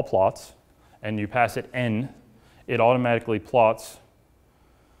call all plots and you pass it n, it automatically plots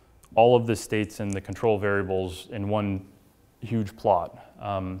all of the states and the control variables in one huge plot.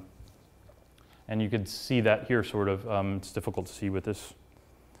 And you could see that here sort of. It's difficult to see with this.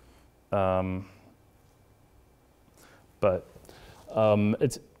 But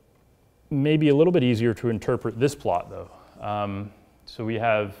it's maybe a little bit easier to interpret this plot, though. So we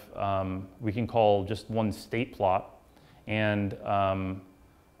have, we can call just one state plot, and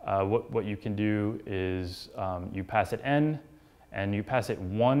what you can do is you pass it n, and you pass it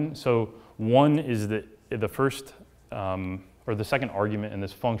 1. So 1 is the first, or the second argument in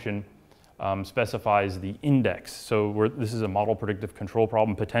this function, specifies the index. So this is a model predictive control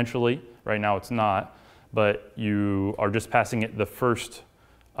problem, potentially. Right now it's not. But you are just passing it the first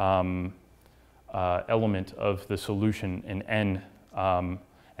element of the solution in n.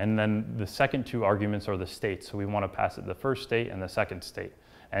 And then the second two arguments are the states. So we want to pass it the first state and the second state.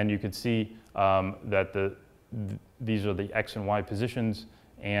 And you could see that these are the x and y positions.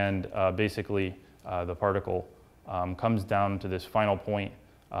 And basically, the particle comes down to this final point,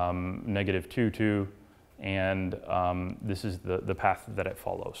 -2, 2. And this is the path that it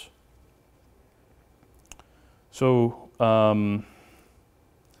follows. So,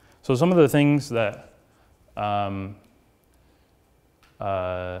 so some of the things that,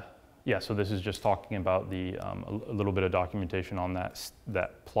 yeah, so this is just talking about the, a little bit of documentation on that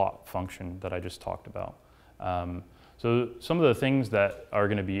plot function that I just talked about. So some of the things that are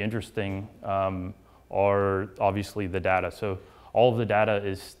going to be interesting are obviously the data. So all of the data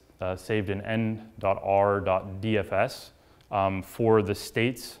is saved in n.r.dfs for the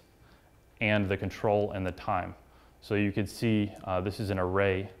states and the control and the time. So you could see this is an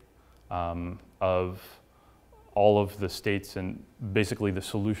array of all of the states and basically the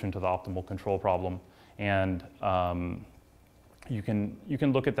solution to the optimal control problem. And you can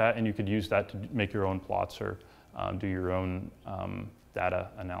look at that, and you could use that to make your own plots or do your own data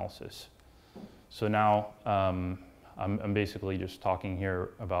analysis. So now I'm basically just talking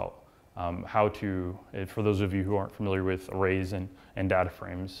here about how to, for those of you who aren't familiar with arrays and data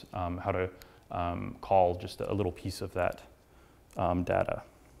frames, how to call just a little piece of that data.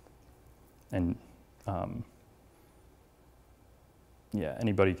 And yeah,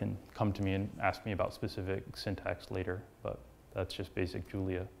 anybody can come to me and ask me about specific syntax later, but that's just basic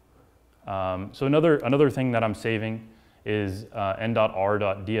Julia. So another thing that I'm saving is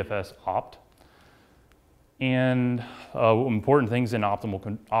n.r.dfs.opt. And important things in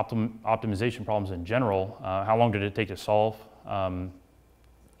optimization problems in general. How long did it take to solve?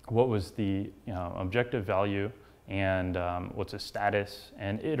 What was the objective value? And what's the status?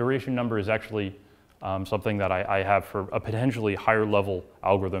 And iteration number is actually something that I have for a potentially higher level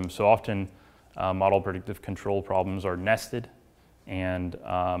algorithm. So often model predictive control problems are nested, and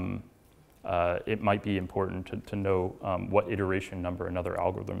it might be important to know what iteration number another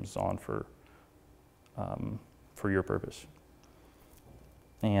algorithm is on for your purpose.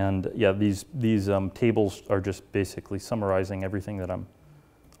 And yeah, these tables are just basically summarizing everything that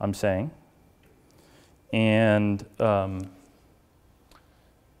I'm saying. And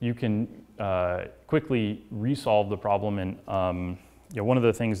you can quickly resolve the problem. And one of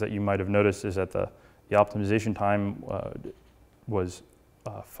the things that you might have noticed is that the optimization time was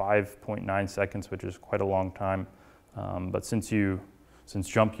 5.9 seconds, which is quite a long time. But since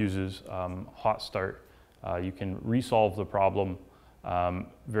JuMP uses hot start, you can resolve the problem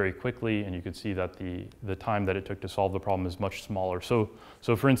very quickly, and you can see that the time that it took to solve the problem is much smaller. So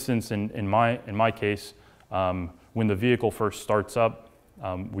for instance, in my case, when the vehicle first starts up,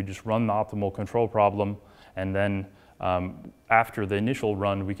 we just run the optimal control problem, and then after the initial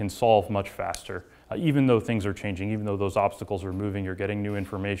run, we can solve much faster. Even though things are changing, even though those obstacles are moving, you're getting new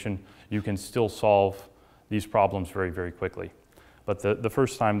information, you can still solve these problems very, very quickly. But the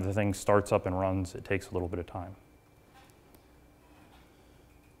first time the thing starts up and runs, it takes a little bit of time.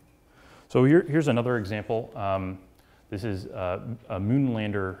 So here's another example. This is a moon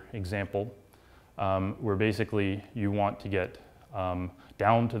lander example where basically you want to get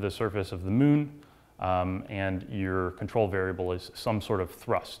down to the surface of the moon, and your control variable is some sort of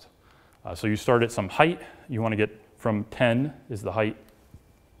thrust. So you start at some height. You want to get from 10 is the height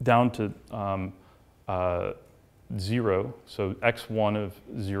down to 0. So x1 of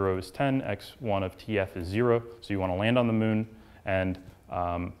 0 is 10, x1 of tf is 0. So you want to land on the moon, and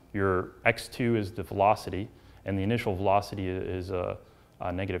your x2 is the velocity, and the initial velocity is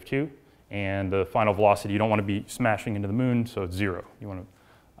 -2. And the final velocity, you don't want to be smashing into the moon, so it's 0. You want to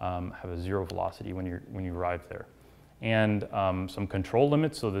have a 0 velocity when you arrive there. And some control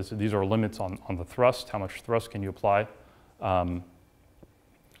limits. So these are limits on the thrust. How much thrust can you apply?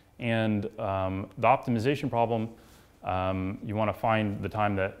 And the optimization problem, you want to find the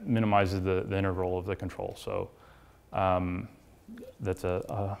time that minimizes the integral of the control. So that's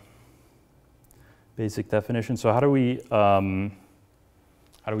a basic definition. So how do we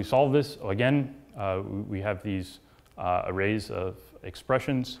solve this? Well, again, we have these arrays of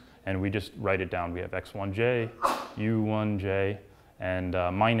expressions, and we just write it down. We have x1j, u1j, and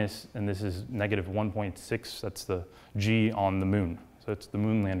minus, and this is -1.6. That's the g on the moon. So it's the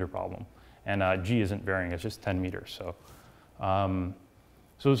moon lander problem. And g isn't varying, it's just 10 meters. So,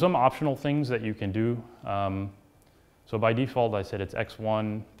 so some optional things that you can do. So by default, I said it's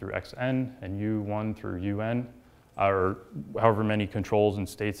x1 through xn and u1 through un, or however many controls and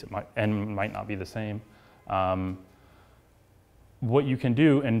states, n might not be the same. What you can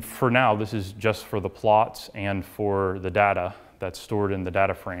do, and for now, this is just for the plots and for the data that's stored in the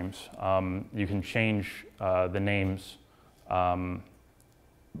data frames, you can change the names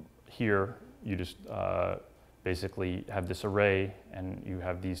here. You just basically have this array, and you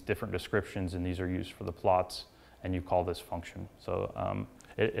have these different descriptions, and these are used for the plots, and you call this function. So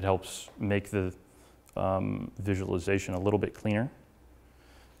it helps make the visualization a little bit cleaner.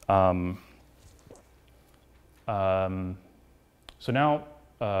 So now,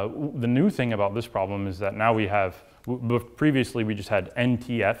 the new thing about this problem is that now we have, previously we just had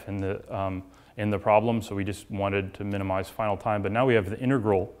NTF in the problem, so we just wanted to minimize final time, but now we have the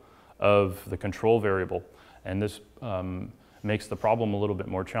integral of the control variable, and this makes the problem a little bit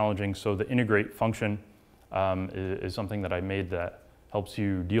more challenging. So the integrate function is something that I made that helps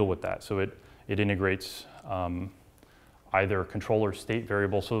you deal with that. So it integrates either control or state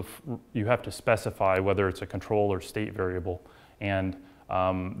variable. So you have to specify whether it's a control or state variable. And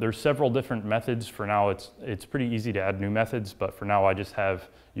there's several different methods. For now, it's pretty easy to add new methods, but for now I just have,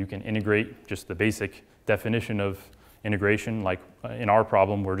 you can integrate just the basic definition of integration. Like in our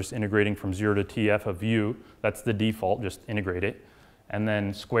problem, we're just integrating from 0 to tf of u. That's the default, just integrate it. And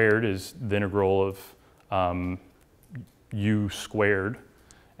then squared is the integral of u squared.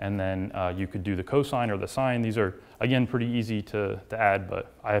 and then you could do the cosine or the sine. These are, again, pretty easy to add,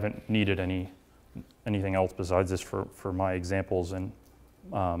 but I haven't needed anything else besides this for my examples and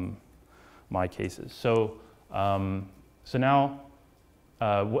my cases. So, so now,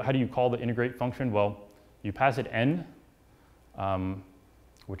 how do you call the integrate function? Well, you pass it n,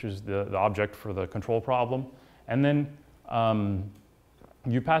 which is the object for the control problem, and then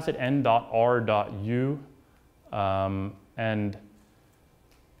you pass it n.r.u, and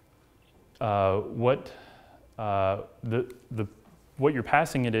what you're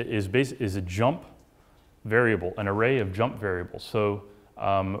passing it is a JuMP variable, an array of JuMP variables. So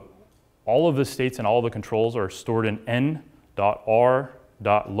all of the states and all the controls are stored in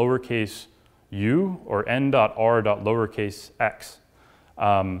n.r.lowercase u or n.r.lowercase x.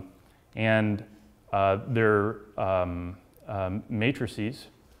 And they're matrices,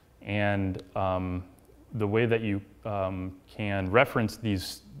 and the way that you can reference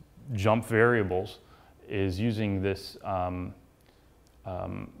these JuMP variables is using this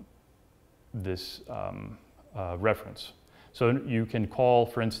reference. So you can call,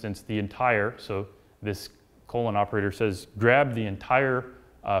 for instance, the entire, so this colon operator says grab the entire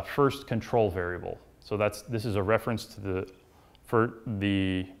first control variable. So this is a reference to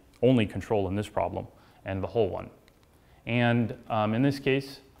the only control in this problem and the whole one. And in this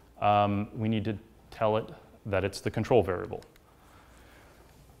case, we need to tell it that it's the control variable.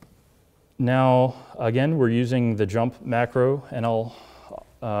 Now, again, we're using the JuMP macro NL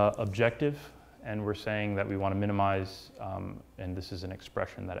objective, and we're saying that we want to minimize, and this is an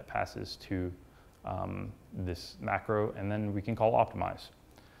expression that it passes to this macro, and then we can call optimize.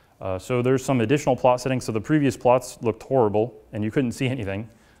 So there's some additional plot settings. So the previous plots looked horrible, and you couldn't see anything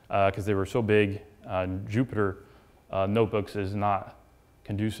because they were so big. Jupyter Notebooks is not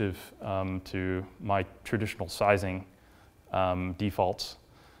conducive to my traditional sizing defaults.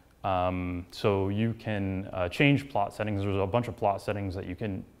 So you can change plot settings. There's a bunch of plot settings that you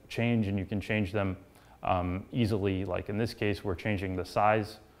can change, and you can change them easily. Like in this case, we're changing the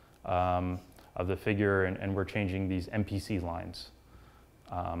size of the figure, and we're changing these MPC lines.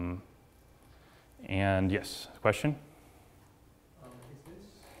 And yes, question? Is this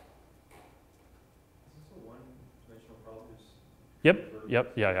a one-dimensional problem?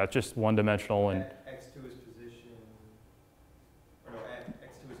 Yep, yeah, it's just one-dimensional. And x2 is position, or no,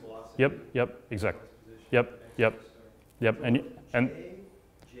 x2 is velocity. Yep, exactly. Position, Yep. And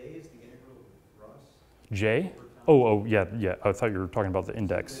J is the integral of thrust. J? Oh, yeah. I thought you were talking about the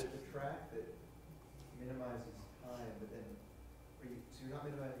index. So the track that minimizes time, but then, so you're not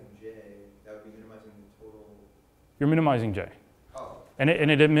minimizing J, that would be minimizing the total. You're minimizing J. Oh. And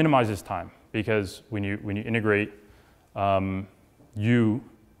it minimizes time, because when you integrate U,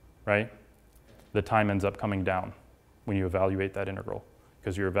 right, the time ends up coming down when you evaluate that integral,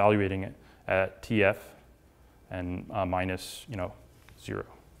 because you're evaluating it at TF and minus 0,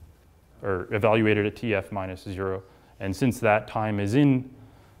 or evaluated at TF minus 0. And since that time is in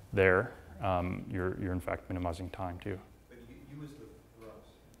there, you're in fact minimizing time too. But U is the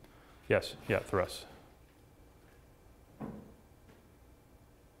thrust. Yes, yeah, thrust.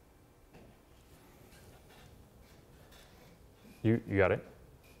 You got it?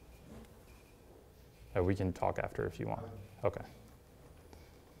 We can talk after if you want. Okay.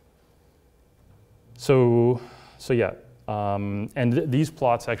 So yeah, and these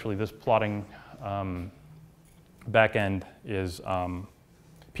plots, actually, this plotting backend is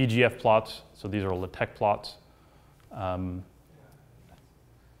PGF plots. So these are LaTeX plots.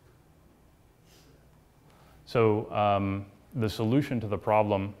 So the solution to the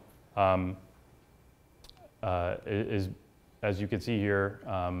problem is, as you can see here,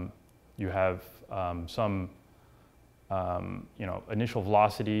 you have some initial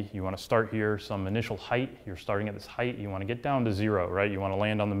velocity. You want to start here, some initial height. You're starting at this height. You want to get down to 0, right? You want to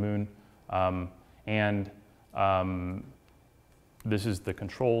land on the moon. This is the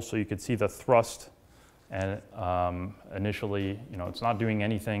control, so you can see the thrust. And initially, it's not doing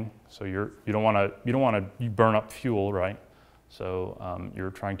anything. So you don't want to burn up fuel, right? So you're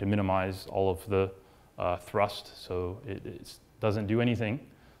trying to minimize all of the thrust, so it doesn't do anything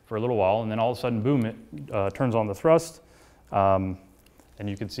for a little while, and then all of a sudden, boom, it turns on the thrust, and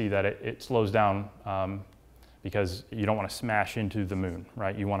you can see that it slows down because you don't want to smash into the moon,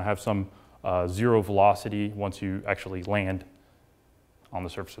 right? You want to have some 0 velocity once you actually land on the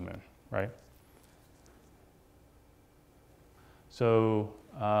surface of the moon, right? So,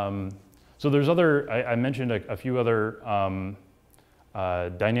 so there's other, I mentioned a few other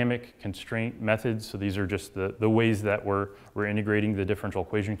dynamic constraint methods. So these are just the ways that we're integrating the differential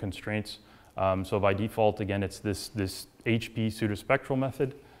equation constraints. So by default, again, it's this HP pseudo-spectral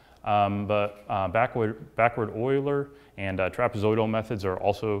method. but backward Euler and trapezoidal methods are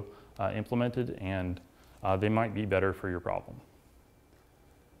also implemented, and they might be better for your problem.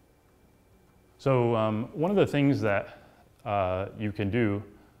 So one of the things that you can do,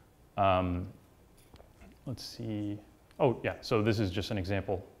 let's see, oh yeah, so this is just an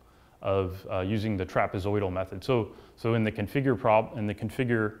example of using the trapezoidal method. So in the configure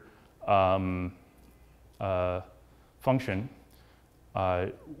function,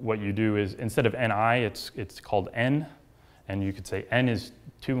 what you do is instead of ni, it's called n, and you could say n is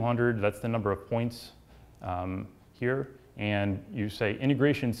 200. That's the number of points here, and you say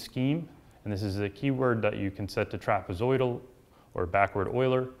integration scheme, and this is a keyword that you can set to trapezoidal or backward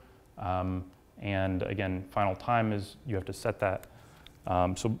Euler, and again, final time is you have to set that.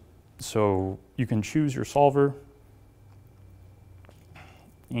 So you can choose your solver,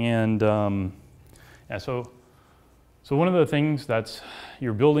 and yeah, so one of the things that's,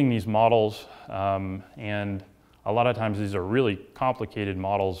 you're building these models, and a lot of times these are really complicated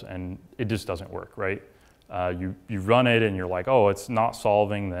models and it just doesn't work, right? You run it and you're like, oh, it's not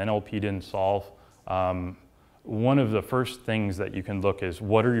solving, the NLP didn't solve. One of the first things that you can look is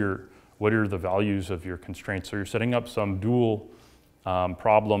what are the values of your constraints? So you're setting up some dual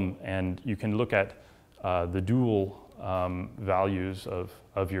problem, and you can look at the dual values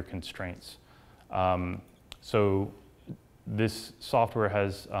of your constraints. So this software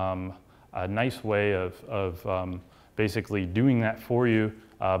has a nice way of basically doing that for you,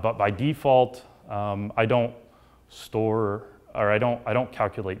 but by default, I don't store, or I don't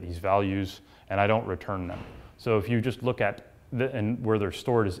calculate these values, and I don't return them. So if you just look at and where they're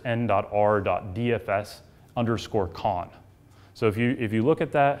stored is n.r.dfs_con. So if you look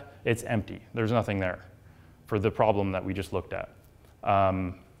at that, it's empty. There's nothing there for the problem that we just looked at.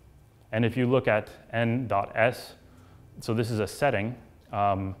 And if you look at n.s, so this is a setting,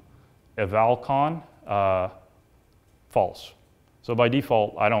 evalcon, false. So by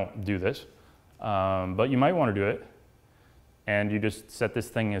default, I don't do this, but you might want to do it. And you just set this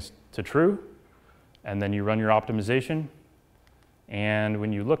thing as to true, and then you run your optimization. And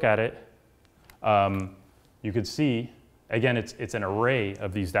when you look at it, you could see, again, it's an array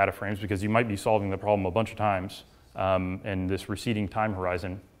of these data frames because you might be solving the problem a bunch of times in this receding time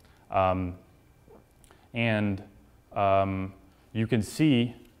horizon. You can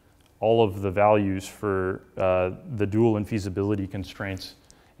see all of the values for the dual infeasibility constraints.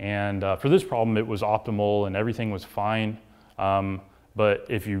 And for this problem, it was optimal and everything was fine. But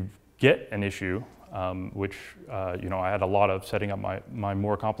if you get an issue, which I had a lot of setting up my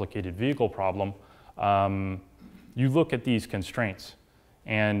more complicated vehicle problem, you look at these constraints,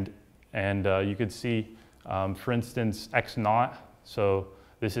 and you could see, for instance, x naught. So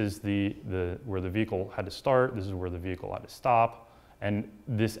this is where the vehicle had to start. This is where the vehicle had to stop, and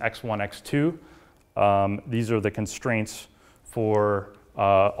this x1, x2. These are the constraints for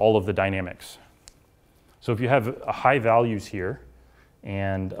all of the dynamics. So if you have high values here,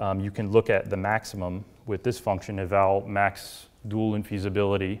 and you can look at the maximum with this function, eval max dual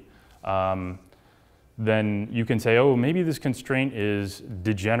infeasibility, then you can say, oh, maybe this constraint is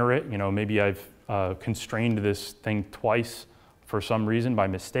degenerate. Maybe I've constrained this thing twice for some reason by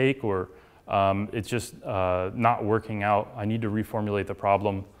mistake, or it's just not working out. I need to reformulate the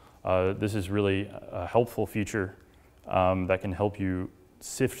problem. This is really a helpful feature that can help you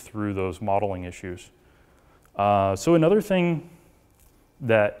sift through those modeling issues. So another thing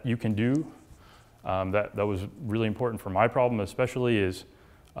that you can do that was really important for my problem especially is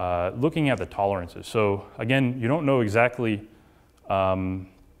looking at the tolerances. So again, you don't know exactly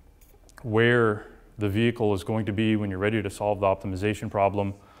where the vehicle is going to be when you're ready to solve the optimization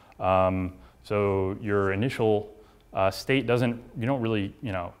problem. So your initial state you don't really,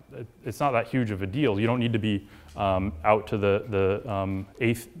 it's not that huge of a deal. You don't need to be out to the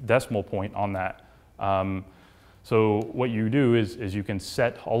 8th decimal point on that. So what you do is you can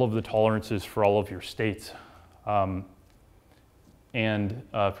set all of the tolerances for all of your states. For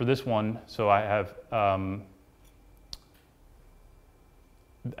this one, so I have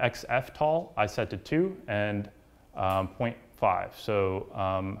xf tol, I set to 2, and 0.5.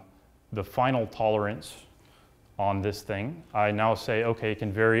 So the final tolerance on this thing, I now say, okay, it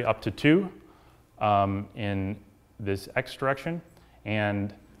can vary up to 2 in this x direction,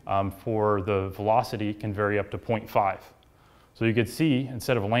 and for the velocity can vary up to 0.5. So you could see,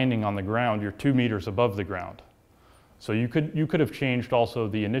 instead of landing on the ground, you're 2 meters above the ground. So you could have changed also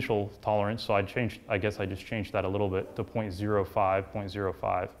the initial tolerance. So I guess I just changed that a little bit to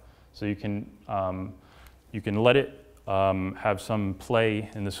 0.05. So you can let it have some play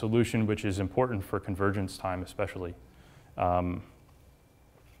in the solution, which is important for convergence time especially.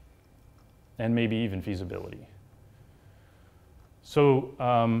 and maybe even feasibility. So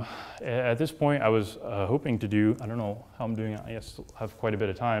at this point, I was hoping to do, I don't know how I'm doing, I still have quite a bit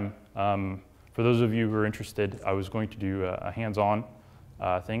of time. For those of you who are interested, I was going to do a hands-on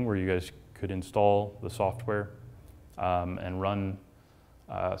thing where you guys could install the software and run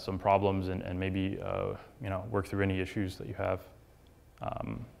some problems and maybe work through any issues that you have.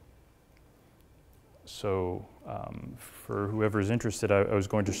 So for whoever is interested, I was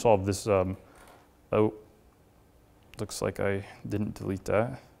going to solve this. Oh, looks like I didn't delete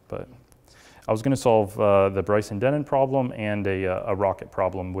that, but I was going to solve the Bryson-Denon problem and a rocket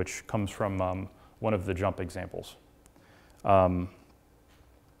problem, which comes from one of the JuMP examples.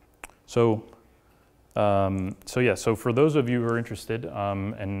 So for those of you who are interested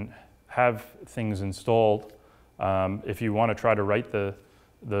and have things installed, if you want to try to write the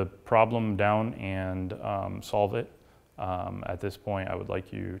problem down and solve it, at this point, I would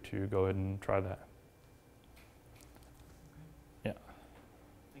like you to go ahead and try that. Yeah.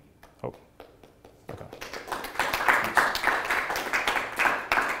 Thank you. Oh, okay.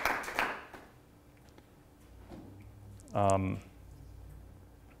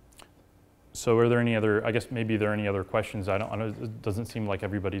 So are there any other, I guess maybe there are any other questions? I know it doesn't seem like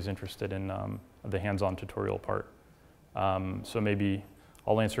everybody's interested in the hands-on tutorial part. So maybe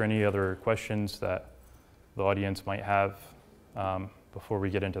I'll answer any other questions that the audience might have before we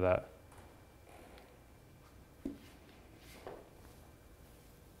get into that.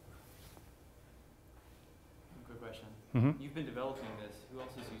 Quick question. Mm-hmm. You've been developing this. Who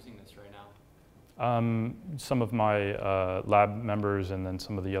else is using this right now? Some of my lab members and then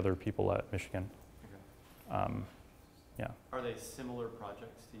some of the other people at Michigan. Okay. Yeah. Are they similar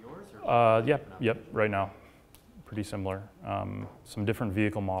projects to yours? Or Yep, right now. Pretty similar. Some different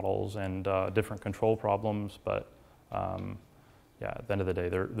vehicle models and different control problems, but yeah, at the end of the day,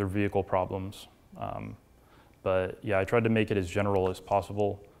 they're vehicle problems. But yeah, I tried to make it as general as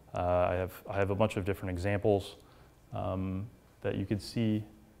possible. I have a bunch of different examples that you could see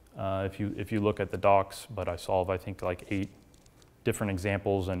if you look at the docs, but I solve, I think, like 8 different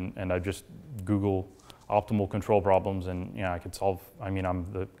examples, and I just Google optimal control problems, and I could solve, I'm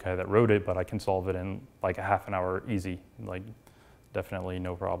the guy that wrote it, but I can solve it in like a half an hour easy, like definitely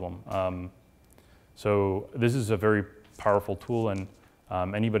no problem. So this is a very powerful tool, and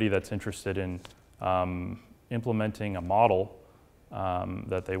anybody that's interested in implementing a model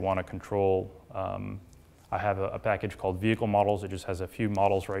that they want to control, I have a package called vehicle models. It just has a few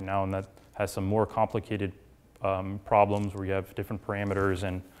models right now, and that has some more complicated problems where you have different parameters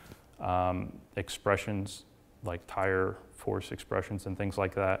and expressions like tire force expressions and things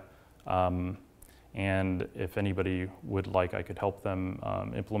like that. And if anybody would like, I could help them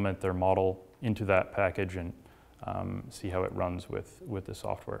implement their model into that package and see how it runs with the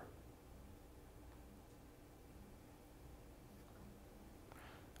software.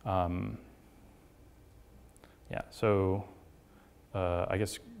 Yeah, so I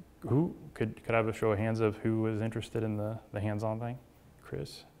guess who could I have a show of hands of who was interested in the hands-on thing?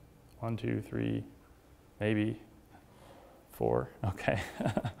 Chris? 1, 2, 3, maybe 4. Okay.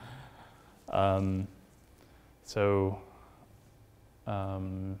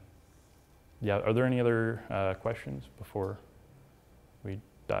 Yeah, are there any other questions before we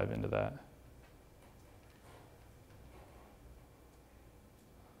dive into that?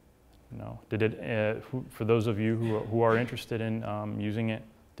 No. Did it? For those of you who are interested in using it,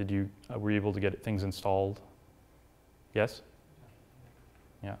 were you able to get things installed? Yes.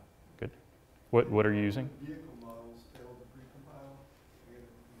 Yeah. Good. What are you using? Vehicle models failed to precompile.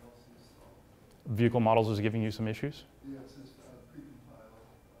 Everything else installed. Vehicle models is giving you some issues? Yeah, it says precompile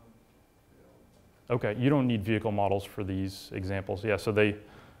failed. Okay. You don't need vehicle models for these examples. Yeah. So they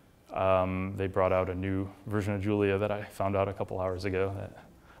brought out a new version of Julia that I found out a couple hours ago.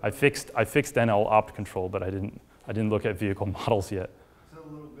 I fixed NLOptControl, but I didn't look at vehicle models yet. So a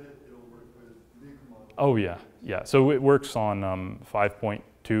little bit it'll work with vehicle models. Oh yeah. So it works on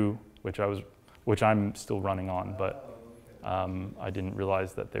 5.2, which I'm still running on, but I didn't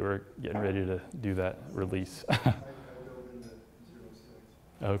realize that they were getting ready to do that release. I built in the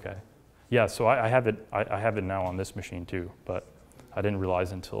 0.6. Okay. Yeah. So I have it now on this machine too, but I didn't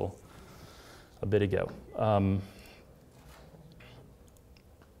realize until a bit ago.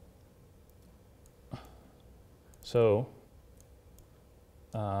 So,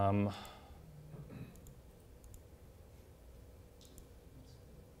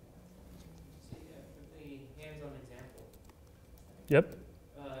 yep.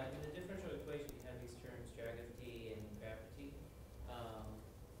 In the differential equation, you have these terms, geography and gravity.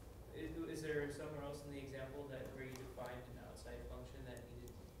 Is there somewhere else in the example where you defined an outside function that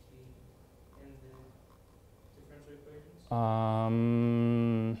needed to be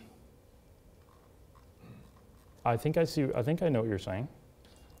I think I see. I think I know what you're saying.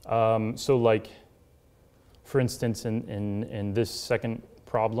 So, like, for instance, in this second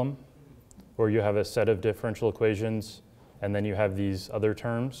problem, where you have a set of differential equations, and then you have these other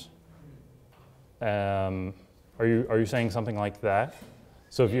terms. Are you saying something like that?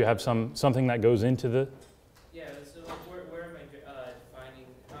 So if you have something that goes into the Yeah. So like, where am I defining?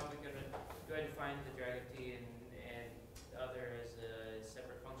 How am I gonna do I define the drag t and the other as a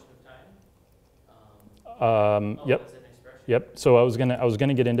separate function of time? Yep. As an expression. Yep. So I was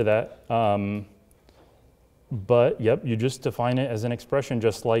gonna get into that. But yep, you just define it as an expression,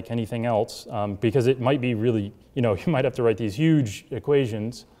 just like anything else, because it might be really, you might have to write these huge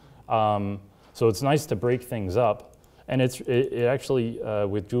equations. So it's nice to break things up, and it actually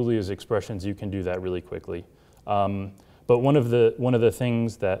with Julia's expressions you can do that really quickly. But one of the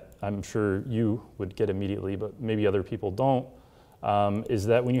things that I'm sure you would get immediately, but maybe other people don't, is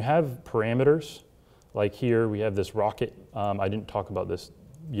that when you have parameters, like here we have this rocket. I didn't talk about this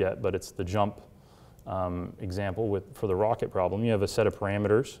yet, but it's the JuMP example for the rocket problem. You have a set of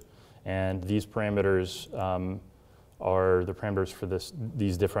parameters, and these parameters are the parameters for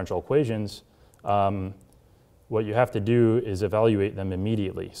these differential equations. What you have to do is evaluate them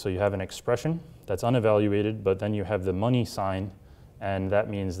immediately. So you have an expression that's unevaluated, but then you have the money sign, and that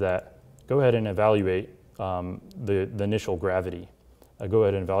means that go ahead and evaluate the initial gravity. Go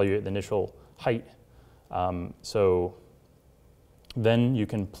ahead and evaluate the initial height. So then you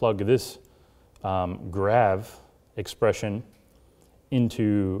can plug this grav expression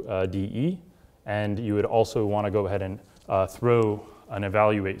into DE, and you would also want to go ahead and throw an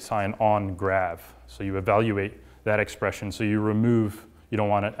evaluate sign on grav. So you evaluate that expression, so you don't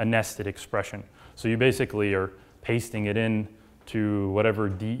want a nested expression. So you basically are pasting it in to whatever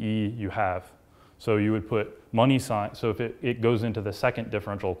DE you have. So you would put money sign, so if it goes into the second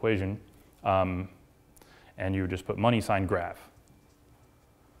differential equation, and you would just put money sign grav.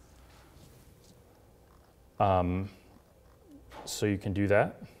 So you can do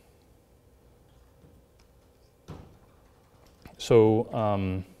that. So,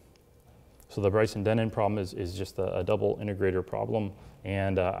 so the Bryson-Denon problem is just a double integrator problem,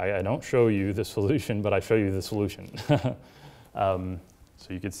 and I don't show you the solution, but I show you the solution. So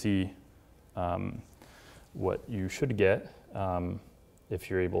you could see what you should get if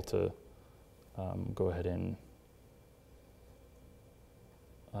you're able to go ahead and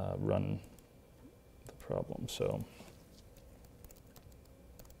run the problem. So.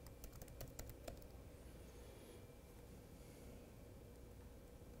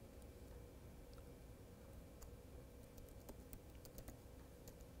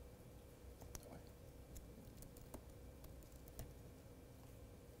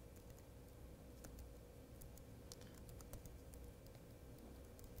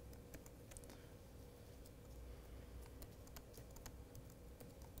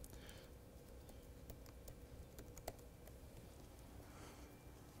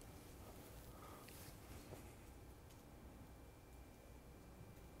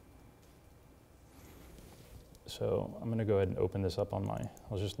 So I'm going to go ahead and open this up on I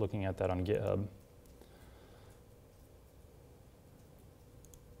was just looking at that on GitHub.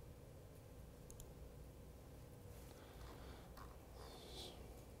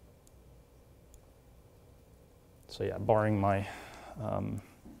 So yeah, barring my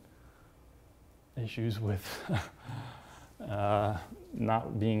issues with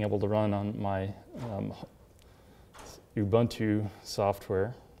not being able to run on my Ubuntu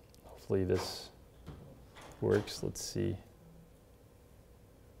software, hopefully this works. Let's see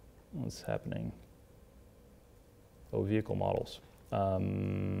what's happening. Oh, vehicle models.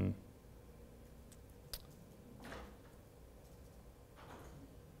 Oh,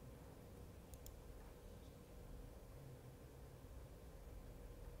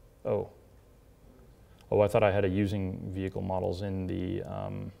 I thought I had a using vehicle models in the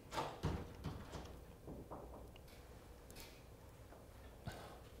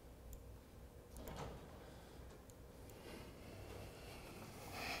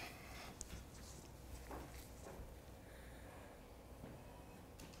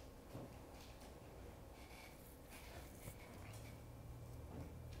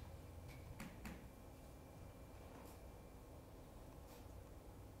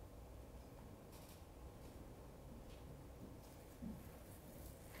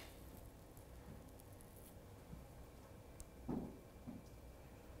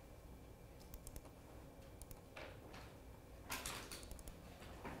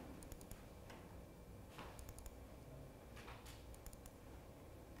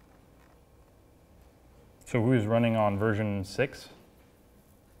So who is running on version 6?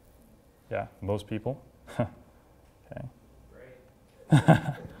 Yeah, most people. Okay. Great.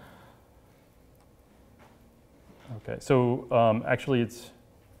 Okay, so actually it's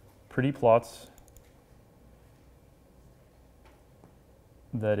pretty plots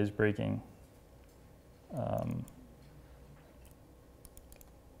that is breaking. What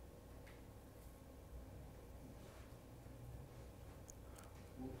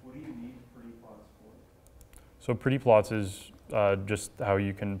do you need pretty plots for? So pretty plots is just how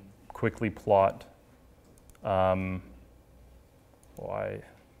you can quickly plot all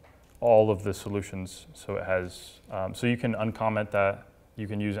of the solutions. So it has, so you can uncomment that. You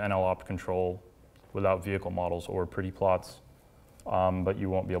can use NLOptControl without vehicle models or pretty plots, but you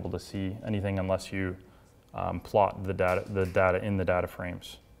won't be able to see anything unless you plot the data in the data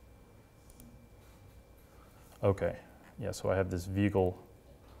frames. Okay, yeah. So I have this vehicle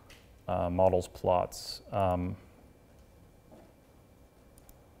models plots.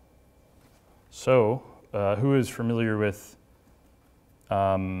 So who is familiar with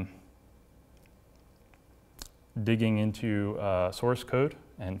digging into source code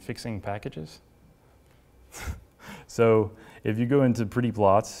and fixing packages? So if you go into pretty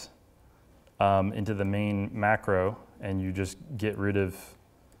plots, into the main macro, and you just get rid of,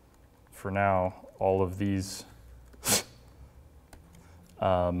 for now, all of these,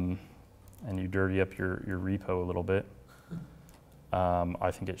 and you dirty up your repo a little bit,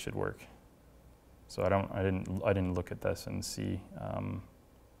 I think it should work. So I didn't look at this and see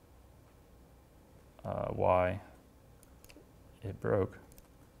why it broke.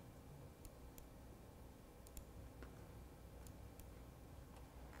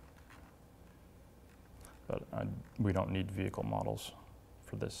 But we don't need vehicle models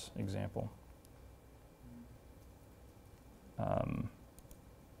for this example. I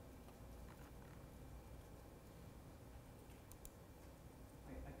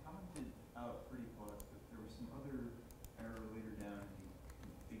commented out pretty plots, but there was some other error later down in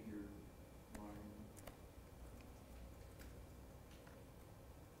the configure line.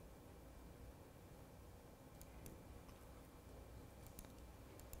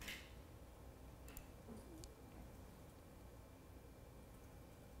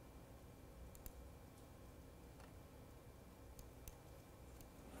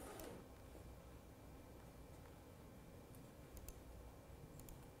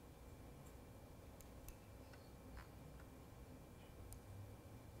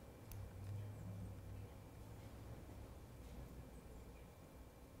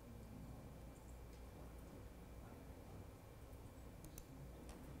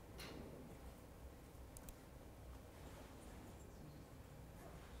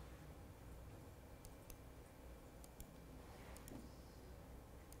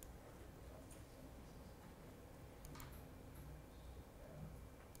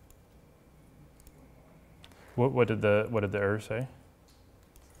 What did the error say?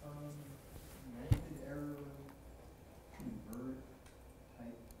 Negative error, convert,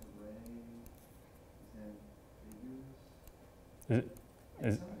 type array, and figures.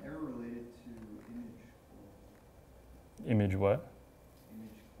 Is Some error related to image core. image what?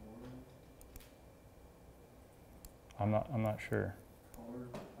 Image core, I'm not sure. color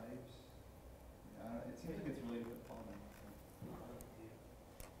types. Yeah, it seems like it's related to pollen.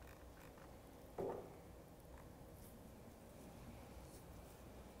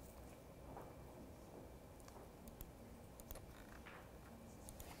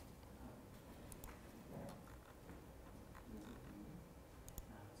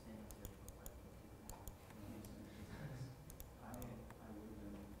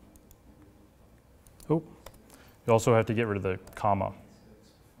 Oh, you also have to get rid of the comma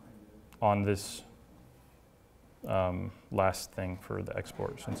on this last thing for the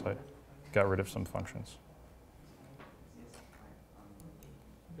export, since I got rid of some functions.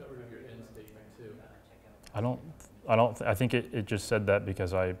 Got rid of your end statement too. I think it just said that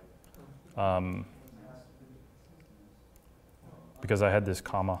because I had this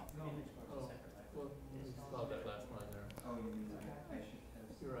comma.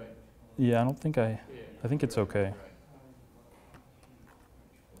 You're right. Yeah, I think it's okay.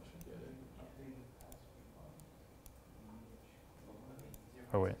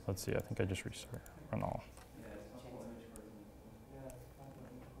 Oh wait, let's see, I think I just run all.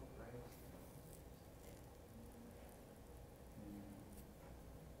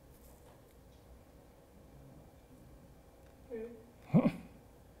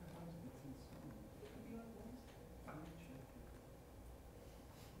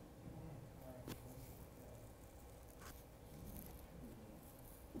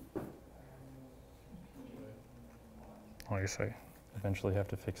 I guess I eventually have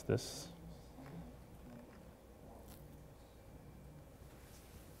to fix this.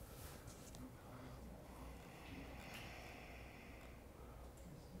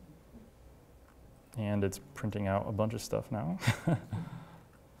 And it's printing out a bunch of stuff now.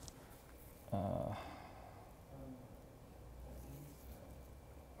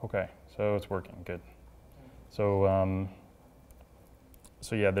 Okay, so it's working, good. So,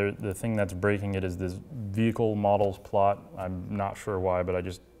 so yeah, the thing that's breaking it is this vehicle models plot. I'm not sure why, but I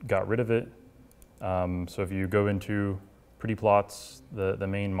just got rid of it. So if you go into Pretty Plots, the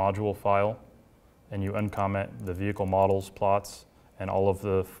main module file, and you uncomment the vehicle models plots and all of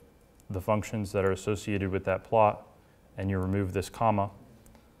the functions that are associated with that plot, and you remove this comma,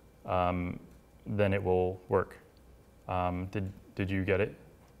 then it will work. Did you get it?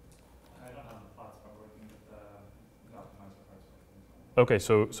 I don't have the plots part working, but the optimizer part's working. Okay,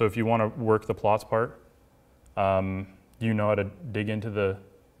 so if you want to work the plots part, do you know how to dig into the?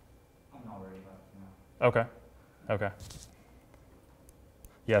 I'm not worried about it now. Okay, okay.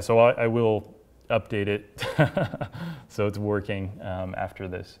 Yeah, so I will update it so it's working after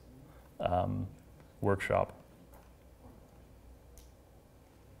this workshop.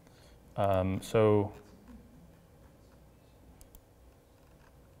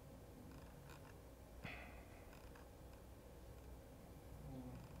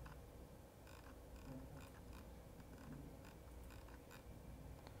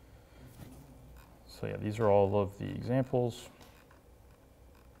 So yeah, these are all of the examples.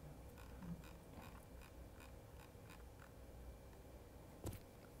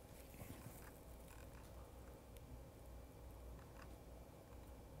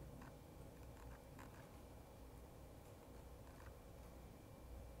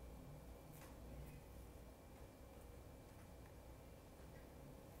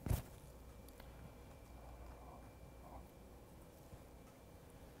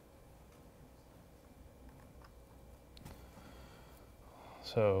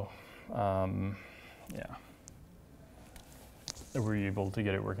 So, yeah. Were you able to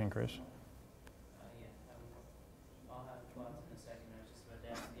get it working, Chris? Yeah, I'll have plots in a second. I was just about to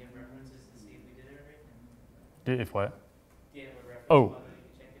ask, do you have references to see if we did it right? If what? Do you have a reference Oh. plot that you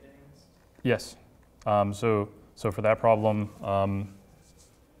can check it against? Yes. So for that problem,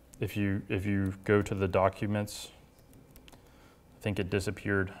 if you go to the documents, I think it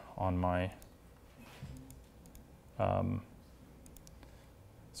disappeared on my.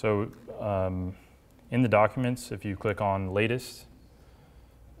 In the documents, if you click on latest,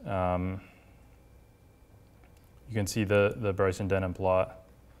 you can see the Bryson Denham plot,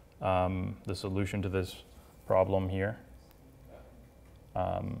 the solution to this problem here.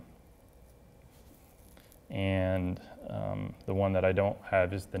 And the one that I don't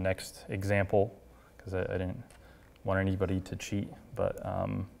have is the next example, because I didn't want anybody to cheat, but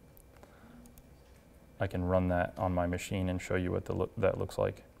I can run that on my machine and show you what that looks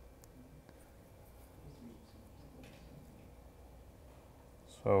like.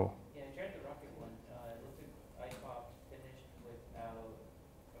 So. Yeah, I tried the rocket one. It looked like ICOP finished without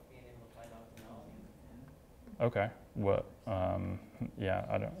being able to find optimality. Okay. What? Yeah,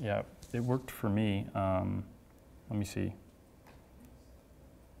 I don't. Yeah, it worked for me. Let me see.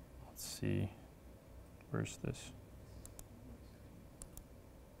 Let's see. Where's this?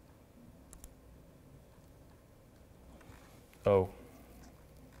 Oh.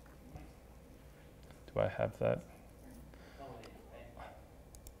 Do I have that? Oh wait,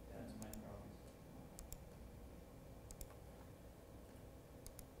 that's my problem.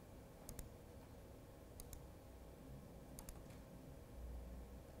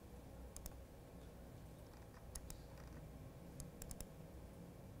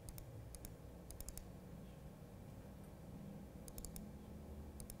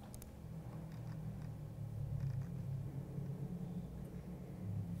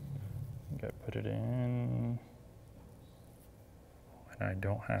 I think I put it in. And I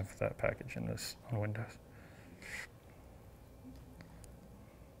don't have that package in this on Windows.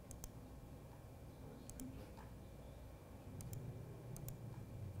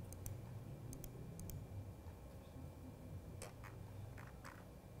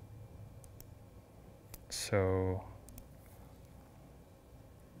 So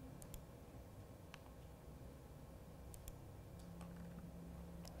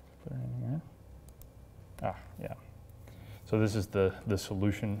put it in here. Ah, yeah. So this is the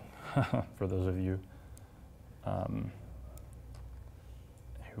solution for those of you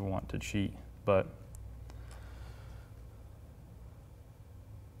who want to cheat, but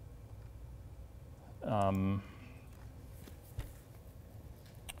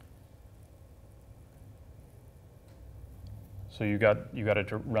So you got it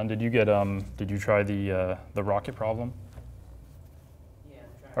to run. Did you try the rocket problem? Yeah, I'm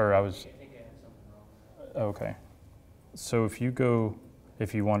trying. Or I think I had something wrong with that. Okay. So if you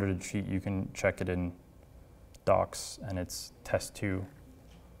wanted to cheat, you can check it in docs, and it's test 2.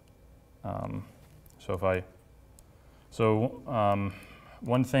 One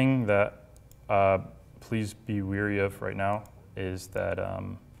thing that please be wary of right now is that,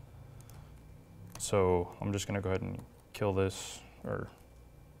 so I'm just gonna go ahead and kill this, or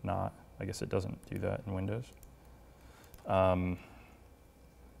not. I guess it doesn't do that in Windows.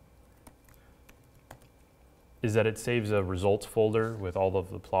 Is that it saves a results folder with all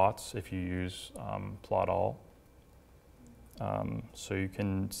of the plots if you use plot all. So you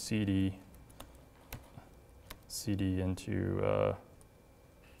can cd into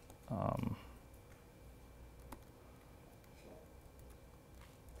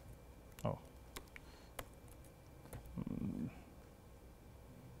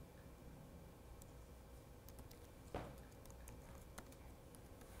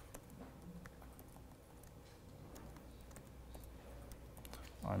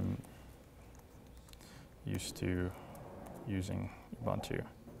I'm used to using Ubuntu.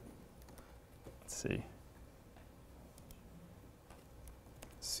 Let's see.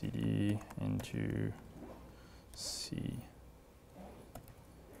 CD into C.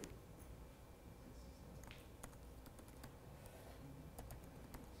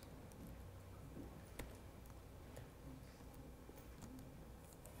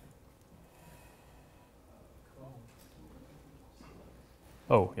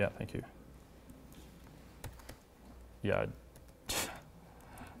 Oh, yeah, thank you. Yeah.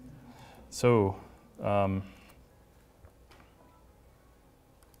 So, oh,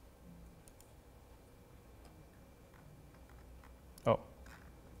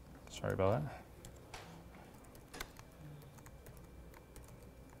 sorry about that.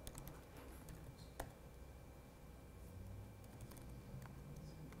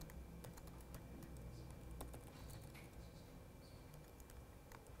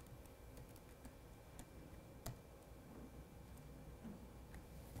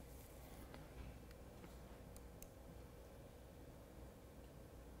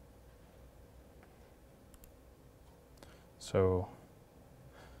 So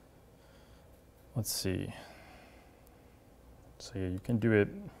let's see. So yeah, you can do it.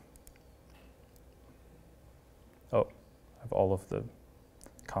 Oh, I have all of the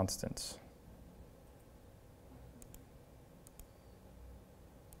constants.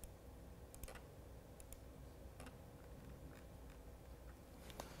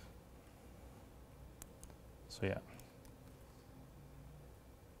 So yeah.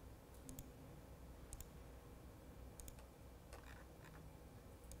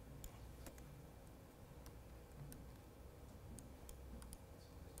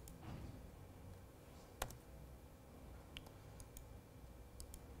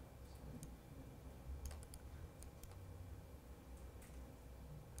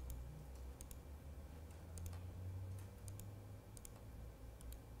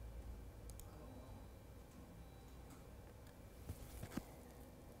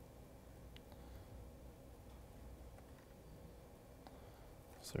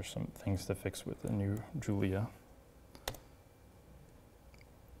 So there's some things to fix with the new Julia.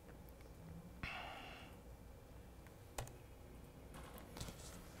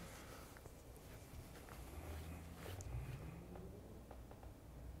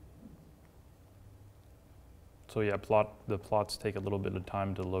 So yeah, the plots take a little bit of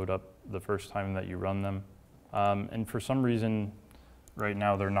time to load up the first time that you run them. And for some reason, right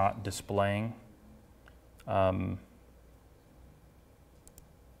now they're not displaying.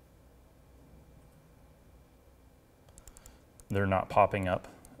 They're not popping up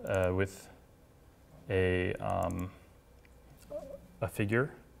with a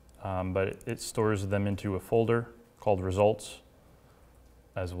figure, but it stores them into a folder called results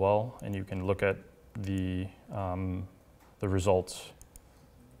as well, and you can look at the results.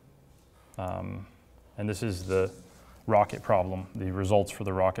 And this is the rocket problem, the results for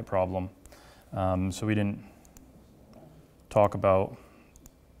the rocket problem. So we didn't talk about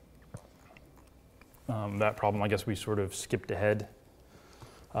that problem. I guess we sort of skipped ahead.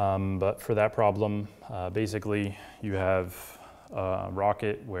 But for that problem, basically you have a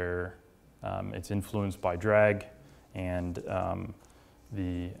rocket where it's influenced by drag, and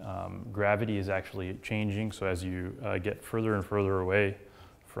the gravity is actually changing. So as you get further and further away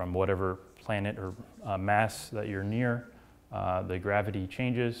from whatever planet or mass that you're near, the gravity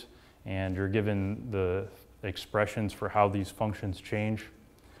changes, and you're given the expressions for how these functions change.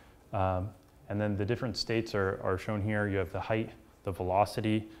 And then the different states are shown here. You have the height, the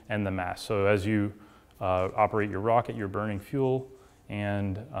velocity, and the mass. So as you operate your rocket, you're burning fuel,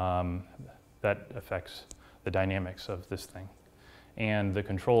 and that affects the dynamics of this thing. And the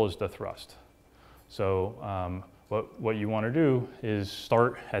control is the thrust. So what you want to do is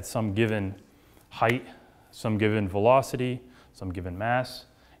start at some given height, some given velocity, some given mass,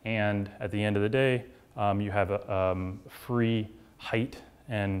 and at the end of the day, you have a free height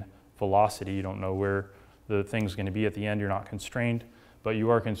and velocity. You don't know where the thing's going to be at the end. You're not constrained, but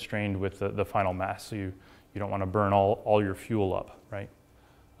you are constrained with the final mass. So you don't want to burn all your fuel up, right?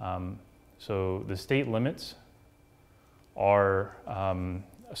 So the state limits are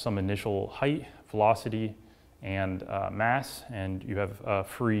some initial height, velocity, and mass, and you have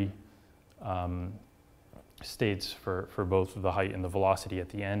free states for both the height and the velocity at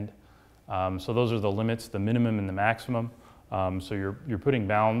the end. So those are the limits, the minimum and the maximum. So you're putting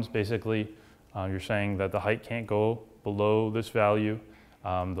bounds, basically. You're saying that the height can't go below this value,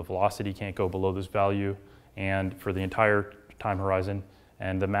 the velocity can't go below this value, and for the entire time horizon,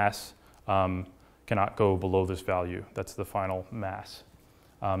 and the mass cannot go below this value. That's the final mass.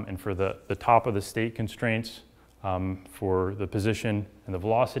 And for the top of the state constraints, for the position and the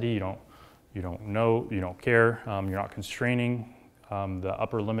velocity, you don't know, you don't care, you're not constraining the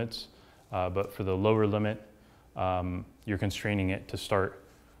upper limits, but for the lower limit, you're constraining it to start,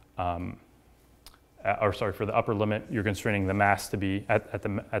 for the upper limit, you're constraining the mass to be, at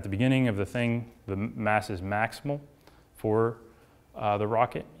the beginning of the thing, the mass is maximal for the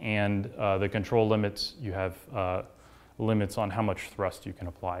rocket, and the control limits, you have limits on how much thrust you can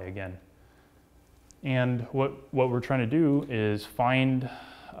apply again. And what we're trying to do is find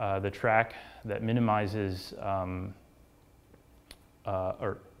the track that minimizes, or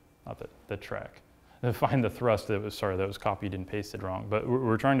not the track, find the thrust that was copied and pasted wrong. But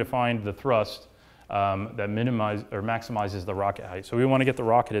we're trying to find the thrust that maximizes the rocket height. So we want to get the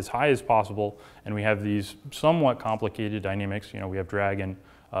rocket as high as possible, and we have these somewhat complicated dynamics. We have drag and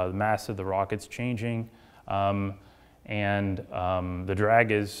the mass of the rocket's changing, and the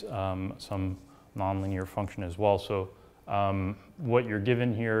drag is some nonlinear function as well. So what you're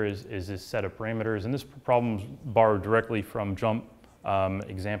given here is this set of parameters, and this problem's borrowed directly from JuMP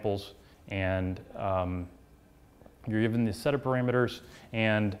examples, and you're given this set of parameters,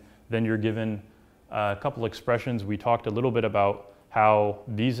 and then you're given a couple expressions. We talked a little bit about how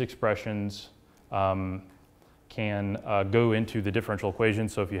these expressions can go into the differential equation.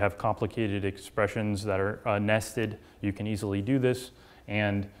 So if you have complicated expressions that are nested, you can easily do this.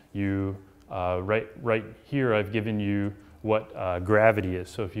 And you right here, I've given you what gravity is.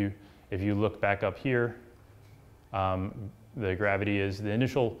 So if you look back up here, the gravity is the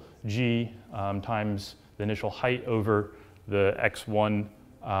initial g times the initial height over the x1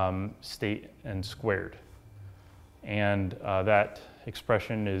 state and squared. And that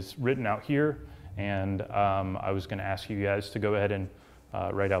expression is written out here, and I was going to ask you guys to go ahead and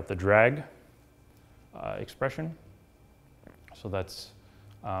write out the drag expression. So that's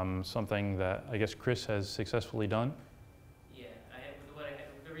something that I guess Chris has successfully done. Yeah,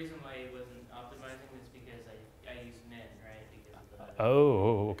 the reason why it wasn't optimizing is because I used min, right? Because of the,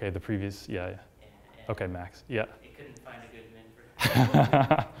 okay, the previous, yeah. Okay, max, yeah. It couldn't find a good min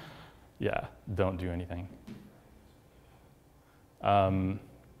for Yeah, don't do anything. And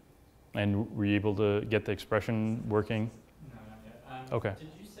were you able to get the expression working? No, not yet. Okay. Did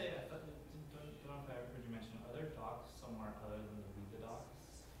you say, I don't know if I heard you mention, are there docs somewhere other than the read the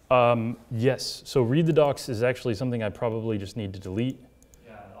docs? Yes, so read the docs is actually something I probably just need to delete.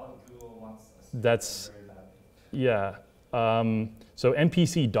 Yeah, all Google wants us. That's, very bad. yeah. So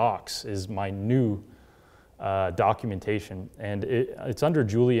MPC docs is my new documentation, and it's under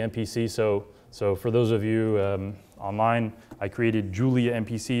Julia MPC. So for those of you online, I created Julia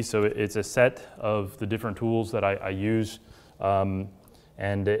MPC. So it's a set of the different tools that I use, and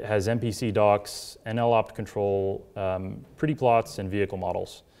it has MPC docs, NLOptControl, pretty plots, and vehicle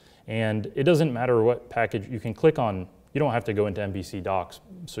models. And it doesn't matter what package you can click on. You don't have to go into MPC docs.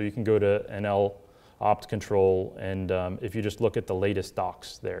 So you can go to NLOptControl, and if you just look at the latest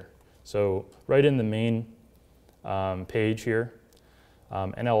docs there. So right in the main page here,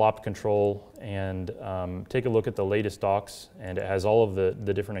 NLOptControl, and take a look at the latest docs, and it has all of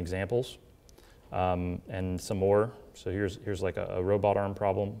the different examples and some more. So here's like a robot arm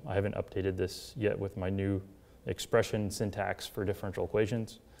problem. I haven't updated this yet with my new expression syntax for differential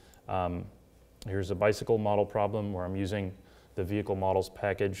equations. Here's a bicycle model problem where I'm using the vehicle models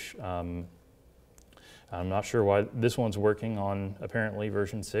package. I'm not sure why this one's working on apparently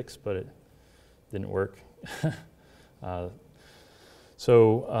version 6, but it didn't work.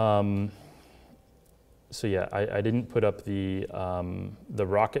 so yeah, I didn't put up the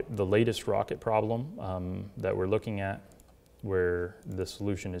latest rocket problem that we're looking at, where the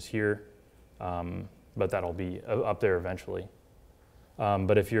solution is here, but that'll be up there eventually.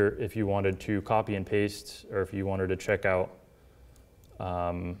 But if you wanted to copy and paste, or if you wanted to check out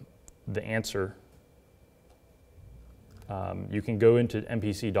the answer, you can go into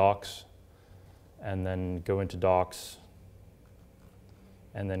MPC docs, and then go into docs,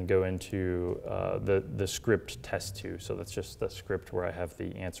 and then go into the script test2. So that's just the script where I have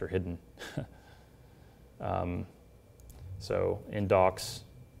the answer hidden. So in docs,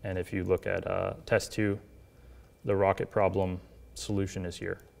 and if you look at test2, the rocket problem solution is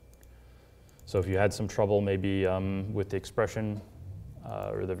here. So if you had some trouble maybe with the expression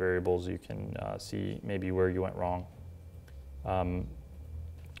or the variables, you can see maybe where you went wrong.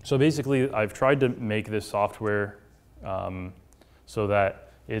 So basically, I've tried to make this software so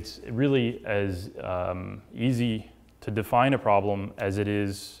that it's really as easy to define a problem as it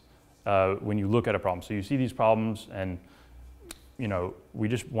is when you look at a problem. So you see these problems, and we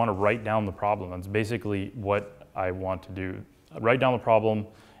just want to write down the problem. That's basically what I want to do. Write down the problem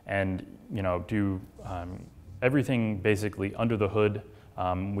and do everything basically under the hood.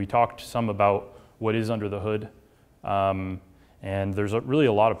 We talked some about what is under the hood. And there's really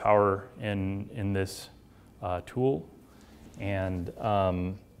a lot of power in this tool. And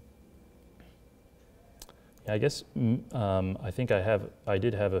I guess I think I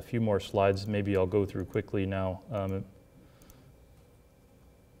did have a few more slides. Maybe I'll go through quickly now.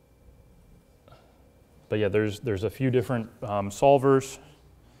 But yeah, there's a few different solvers.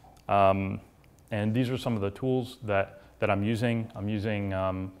 And these are some of the tools that I'm using. I'm using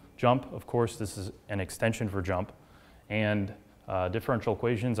JuMP, of course. This is an extension for JuMP. And differential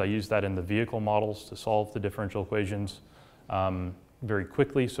equations, I use that in the vehicle models to solve the differential equations very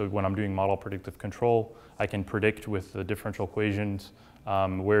quickly. So when I'm doing model predictive control, I can predict with the differential equations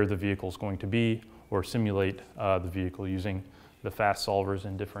where the vehicle is going to be, or simulate the vehicle using the fast solvers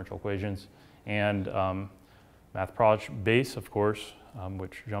in differential equations. And MathProj base, of course,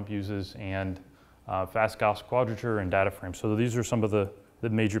 which JuMP uses, and fast Gauss quadrature and data frame. So these are some of the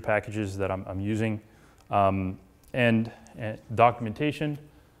major packages that I'm using. And documentation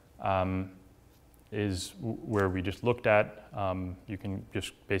is where we just looked at. You can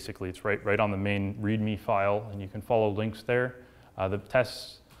just basically, it's right on the main README file, and you can follow links there. The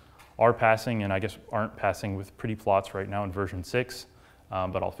tests are passing, and I guess aren't passing with pretty plots right now in version 6,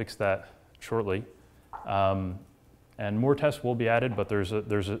 but I'll fix that shortly. And more tests will be added, but there's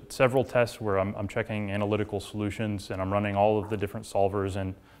several tests where I'm checking analytical solutions, and I'm running all of the different solvers,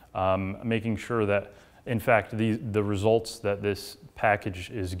 and making sure that, in fact, the results that this package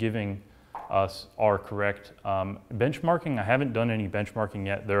is giving us are correct. Benchmarking, I haven't done any benchmarking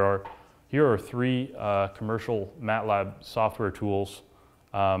yet. Here are 3 commercial MATLAB software tools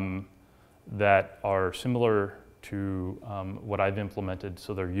that are similar to what I've implemented.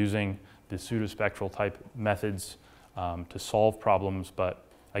 So they're using the pseudo-spectral type methods to solve problems, but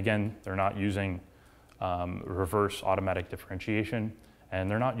again, they're not using reverse automatic differentiation, and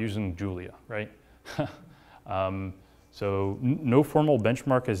they're not using Julia, right? So no formal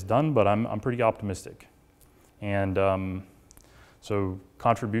benchmark is done, but I'm pretty optimistic. And so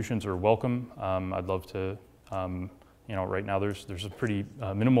contributions are welcome. I'd love to, right now there's a pretty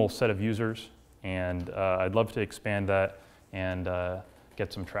minimal set of users, and I'd love to expand that and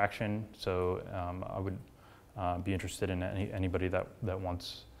get some traction. So I would be interested in anybody that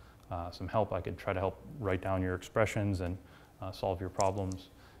wants some help. I could try to help write down your expressions and solve your problems,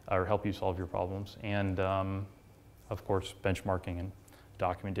 or help you solve your problems. And of course, benchmarking and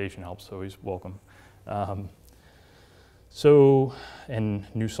documentation helps, so always welcome. And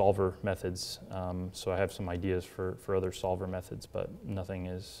new solver methods. So I have some ideas for other solver methods, but nothing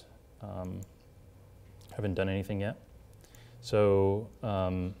is, haven't done anything yet. So,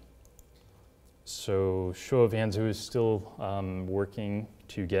 so show of hands, who is still working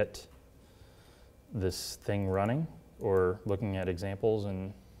to get this thing running, or looking at examples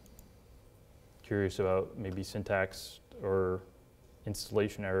and curious about maybe syntax or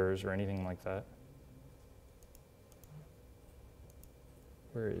installation errors or anything like that?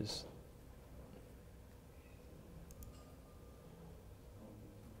 Where is?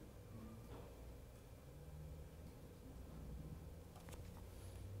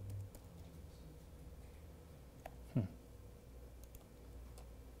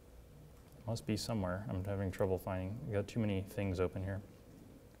 Must be somewhere. I'm having trouble finding. We got too many things open here.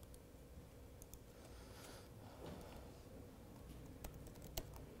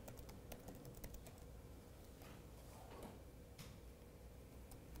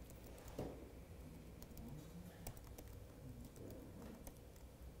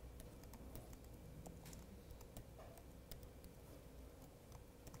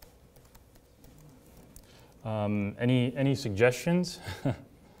 Any suggestions?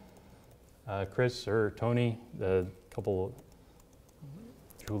 Chris or Tony, the couple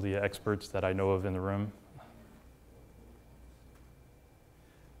Julia experts that I know of in the room.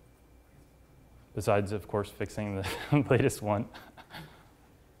 Besides, of course, fixing the latest one.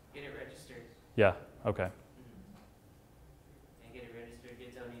 Get it registered. Yeah, okay. And get it registered,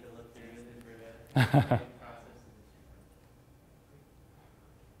 get Tony to look through it for the process.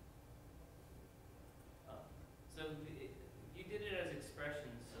 So you did it as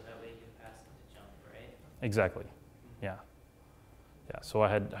expressions so that way you can pass it to JuMP, right? Exactly, yeah. Yeah, so I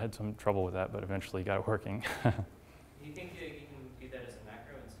had some trouble with that, but eventually got it working. Do you think you can do that as a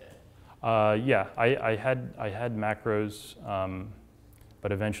macro instead? Yeah, I had macros,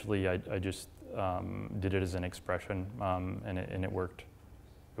 but eventually I just did it as an expression, and it worked.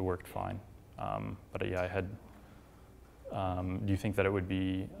 It worked fine. But yeah, I had. Do you think that it would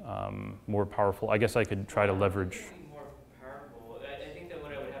be more powerful? I guess I could try to leverage. More powerful. I think that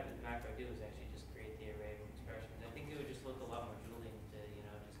what I would have to macro do is actually just create the array of expressions. I think it would just look a lot more Julian to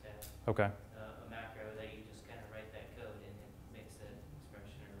just have Okay. a macro that you just kind of write that code and it makes that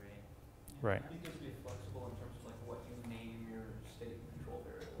expression array. Right. You can be flexible in terms of like what you name your state control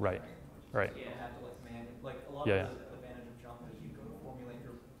variables. Right. Right. You don't have to like manage, like a lot Yeah, of the advantage of JuMP is you can formulate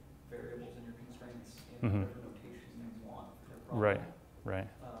your variables and your constraints in Mhm. whatever notation you want for your problem. Right. Right.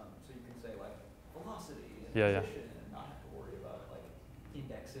 So you can say like velocity and Yeah, yeah. position and not have to worry about like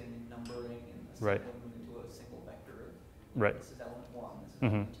indexing and numbering and Right. assembling them into a single vector. Right. This is element 1, this is Mhm.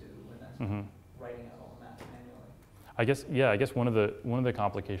 element 2, and that's Mhm. writing out all the math manually. I guess one of the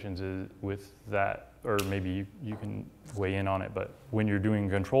complications is with that, or maybe you can weigh in on it, but when you're doing a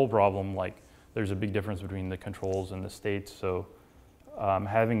control problem, like there's a big difference between the controls and the states, so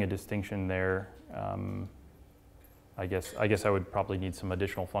having a distinction there, I guess I would probably need some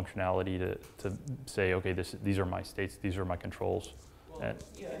additional functionality to say, okay, these are my states, these are my controls. Well, And-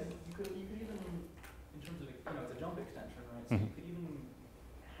 yeah, and you could even, in terms of the JuMP extension, right? So Mhm. you could even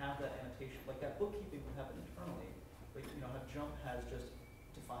have that annotation, like that bookkeeping would happen internally, but how JuMP has just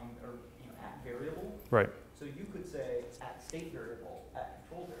defined or at variable. Right. So you could say at state variable, at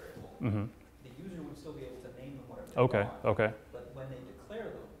control variable. Mm-hmm. The user would still be able to name them whatever they Okay. want. Okay. But when they declare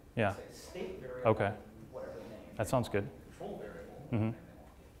them, Yeah. say state variable, Okay. whatever name. That sounds good. Control variable, Mhm. whatever name they want.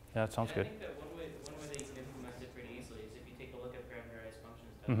 Yeah, that sounds And good. I think that one way that you can implement it pretty easily is if you take a look at parameterized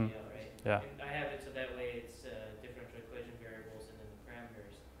functions.jl, Mhm. right? Yeah. And I have it so that way it's differential equation variables and then the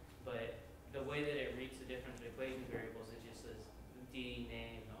parameters. But the way that it reads the differential equation variables, it just says D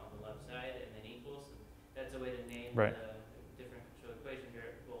name on the left side and then equals. That's a way to name Right. the differential equation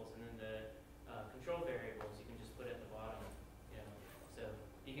variables, and then the control variables you can just put at the bottom. So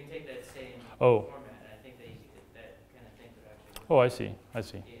you can take that same Oh. format, and I think that that kind of thing would actually work. Oh, I see. I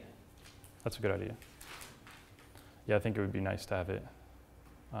see. Yeah. That's a good idea. Yeah, I think it would be nice to have it.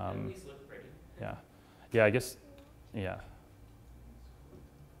 At least look pretty. Yeah. Yeah, I guess, yeah.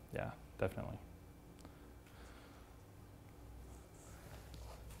 Yeah, definitely.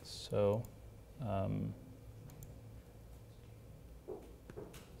 So,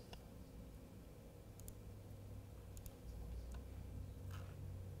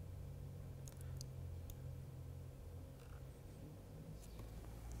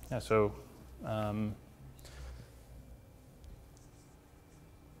 yeah, so,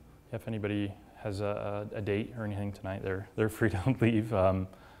 if anybody has a date or anything tonight, they're free to leave. I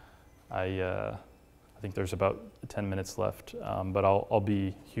think there's about 10 minutes left, but I'll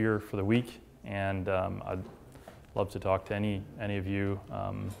be here for the week, and I'd love to talk to any of you.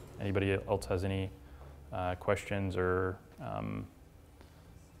 Anybody else has any questions or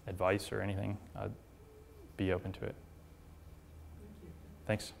advice or anything, I'd be open to it.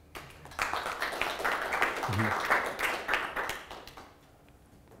 Thanks. Mhm.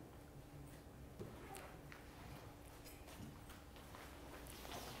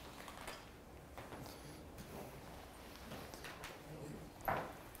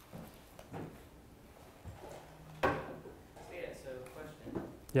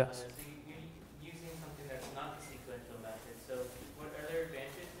 Yes. So you're using something that's not the sequential method. So what are there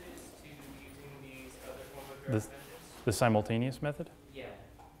advantages to using these other form of graph methods? The simultaneous method? Yeah.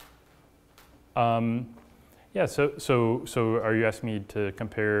 Yeah. So are you asking me to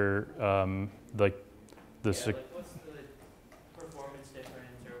compare like the What's the performance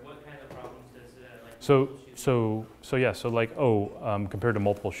difference, or what kind of problems does like troubleshooting? compared to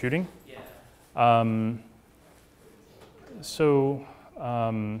multiple shooting? Yeah.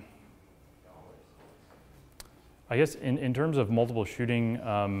 I guess in terms of multiple shooting,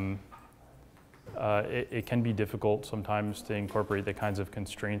 it can be difficult sometimes to incorporate the kinds of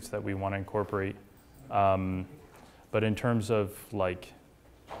constraints that we want to incorporate But in terms of like,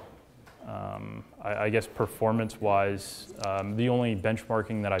 I guess performance-wise, the only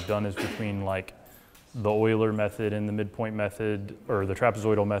benchmarking that I've done is between like the Euler method and the midpoint method, or the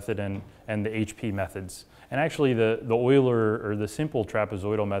trapezoidal method and the HP methods. And actually the Euler or the simple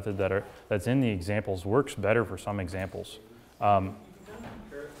trapezoidal method that's in the examples works better for some examples. You can kind of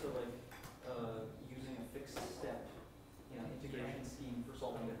compare it to like using a fixed step, integration scheme for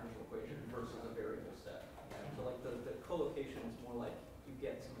solving a differential equation versus a variable step. So like the co-location is more like you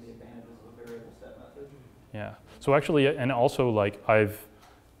get some of the advantages of a variable step method. Yeah. So actually, and also like I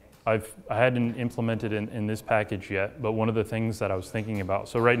hadn't implemented in this package yet, but one of the things that I was thinking about,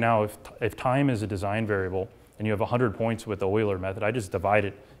 so right now if time is a design variable and you have 100 points with the Euler method, I just divide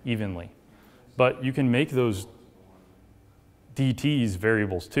it evenly. But you can make those DTs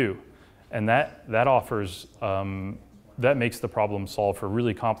variables too. And that offers, that makes the problem solve for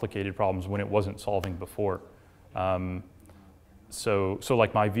really complicated problems when it wasn't solving before. So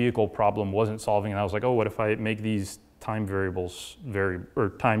like my vehicle problem wasn't solving, and I was like, oh, what if I make these time variables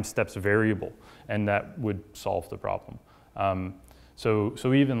time steps variable, and that would solve the problem.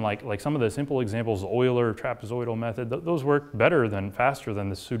 So even like some of the simple examples, the Euler trapezoidal method, those work better faster than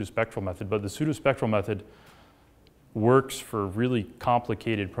the pseudo-spectral method, but the pseudo-spectral method works for really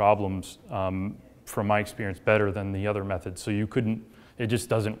complicated problems, from my experience, better than the other methods. So it just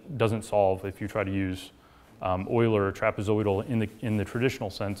doesn't solve if you try to use Euler or trapezoidal in the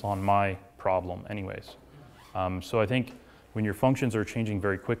traditional sense on my problem anyways. So I think when your functions are changing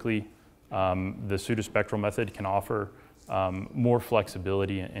very quickly, the pseudo-spectral method can offer more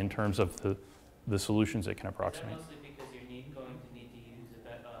flexibility in terms of the solutions it can approximate. Is that mostly because you're going to need to use a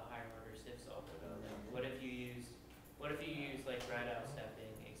higher order stiff solver though? Like, what if you use like Rideout stepping,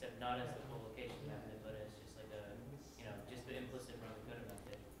 except not as the co-location method, but as just like just the implicit run the code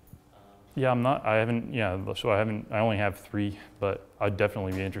method? I only have 3, but I'd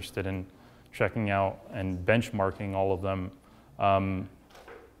definitely be interested in checking out and benchmarking all of them. I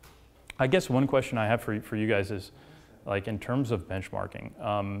guess one question I have for you guys is, like in terms of benchmarking,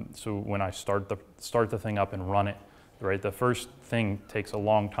 so when I start the thing up and run it, right, the first thing takes a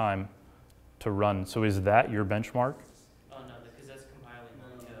long time to run. So is that your benchmark? Oh no, because that's compiling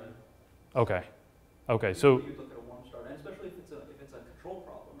the code. Okay, so You look at a warm start, and especially if it's a control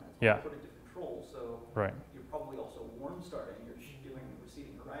problem, right? It's yeah, put into control, so right. you're probably also warm starting. You're doing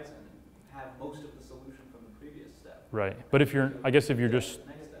receding horizon, and you have most of the solution from the previous step. Right, but if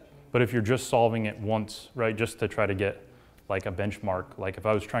you're just solving it once, right, just to try to get like a benchmark, like if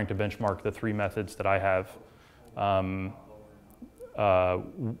I was trying to benchmark the 3 methods that I have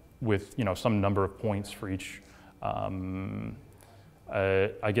with some number of points for each,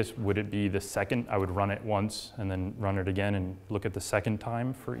 I guess would it be the second, I would run it once and then run it again and look at the second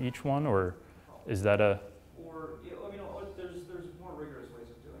time for each one, or is that a? Or there's more rigorous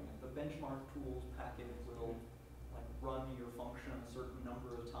ways of doing it. The benchmark tools package will like run your function a certain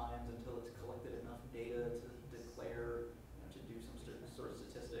number of times until it's collected enough data to declare, to do some sort of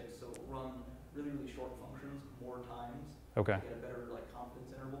statistics. So it'll run really, really short functions more times to get a better like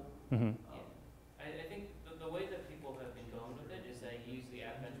confidence interval. Mm-hmm. I think the way that people have been going with it is that you use the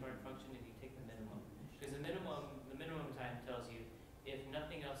app benchmark function if you take the minimum. Because the minimum time tells you if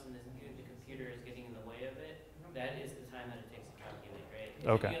nothing else in the computer is getting in the way of it, that is the time that it takes to calculate, right? If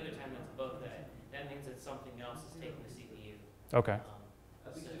any other time that's above that, that means that something else is taking the CPU. Okay.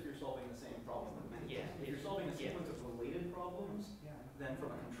 At least if you're solving the same problem. Yeah. If you're solving a sequence of related problems, then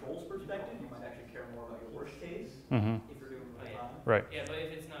from a controls perspective, you might actually care more about your worst case if you're doing real time. Right. Yeah, but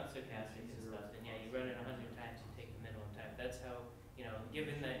if it's not stochastic and stuff, then yeah, you run it 100 times and take the minimum time. That's how,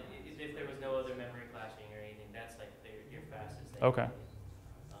 given that if there was no other memory flashing or anything, that's like your fastest. Okay.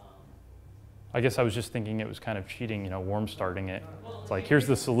 I guess I was just thinking it was kind of cheating, warm starting it. It's like, here's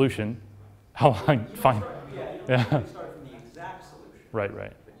the solution. How long? Fine. Yeah. You start from the exact solution. Right.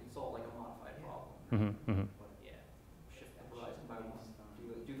 But you solve like a modified problem. Mm-hmm. Mm-hmm. Yeah. Shift the horizon by one.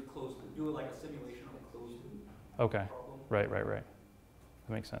 Do it like a simulation of a closed loop Okay. problem. Right. That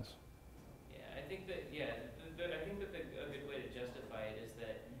makes sense. Yeah, I think that a good way to justify it is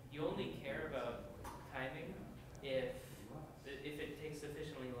that you only care about timing if it takes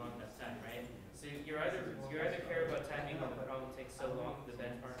sufficiently long enough time, right? So you either care about timing when the problem takes so long the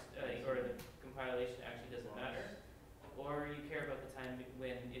benchmark or the compilation actually doesn't matter, or you care about the time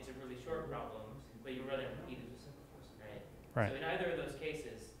when it's a really short problem but you run it repeatedly, right? Right. So in either of those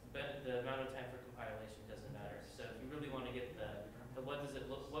cases, the amount of time for compilation doesn't matter. So if you really want to get the what does it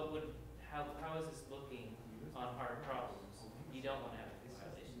look, how is this looking on hard problems, you don't want to have a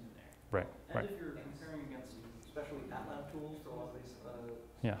compilation in there. Right. And if you're comparing against especially MATLAB tools for a lot of these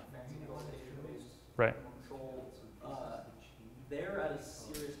fancy validation-based Right. control, they're at a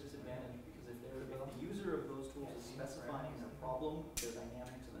serious disadvantage because if the user of those tools is specifying their problem, their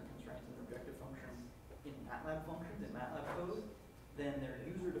dynamics and their constraints and their objective functions in MATLAB functions, in MATLAB code, then their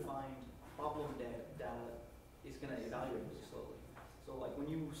user-defined problem data is going to evaluate really slowly. So like when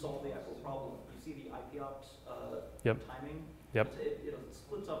you solve the actual problem, you see the IPOPT timing. Yep. It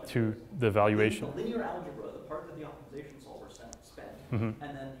splits up To the evaluation. The linear algebra, the part that the optimization solver spent, Mm-hmm.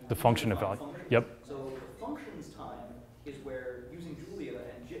 and then The function evaluation. Yep. So the functions time is where using Julia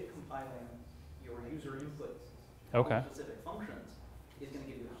and JIT compiling your user input specific functions is going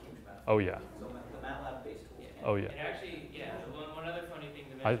to give you a huge benefit. Oh yeah. So the MATLAB-based tools can. Oh yeah. And actually, one other funny thing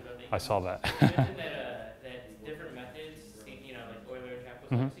to mention about I saw that. You mentioned that different methods, like Euler and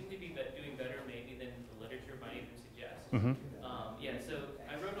Kaplan, seem to be doing better maybe than the literature might even suggest. Mm-hmm. So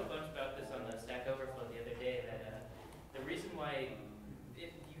I wrote a bunch about this on the Stack Overflow the other day, that the reason why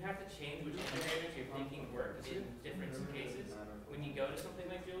you have to change which integrators you're thinking work in different cases when you go to something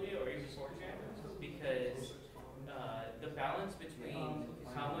like Julia or even Fortran, because the balance between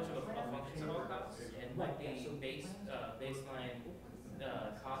how much of a function call costs and what the baseline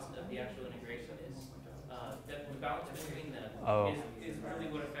cost of the actual integration is, the balance between them is really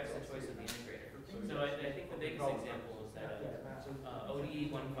what affects the choice of the integrator. So I think the biggest example is that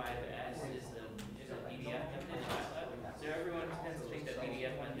ODE15S is a PDF method in MATLAB. So everyone tends to think that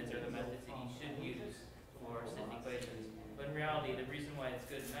PDF methods are the methods that you should use for set equations. But in reality, the reason why it's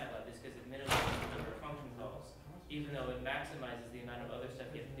good in MATLAB is because it minimizes the number of function calls, even though it maximizes the amount of other stuff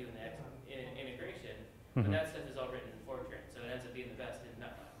you have to do in the integration. But that stuff is all written in Fortran, so it ends up being the best in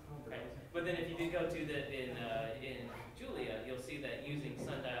MATLAB. Right? But then if you do go to in Julia, you'll see that using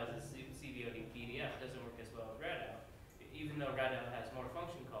sundials as CBOD PDF doesn't work as well as RADOW, even though RADOW has more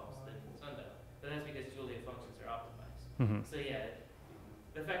function calls than sundial. But that's because Julia functions are optimized. So yeah,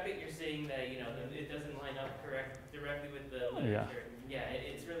 the fact that you're saying that it doesn't line up directly with the literature,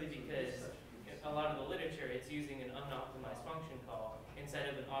 it's really because a lot of the literature it's using an unoptimized function call instead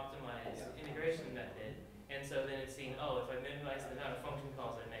of an optimized integration method, and so then it's seeing, if I minimize the amount of function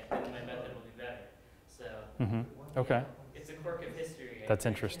calls I make, then my method will be better. So okay. It's a quirk of history. That's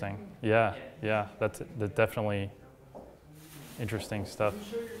interesting. Yeah. That's definitely interesting stuff. Can you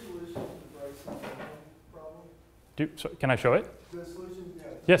show your solution to the Bryson problem? Can I show it? The solution,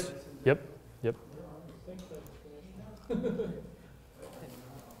 Yes. Yep.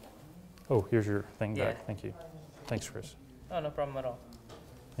 Oh, here's your thing back. Thank you. Thanks, Chris. Oh, no problem at all.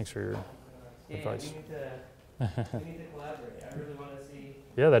 Thanks for your advice. We need to collaborate. I really want to see.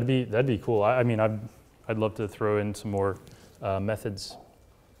 Yeah, that'd be cool. I mean, I'd love to throw in some more methods.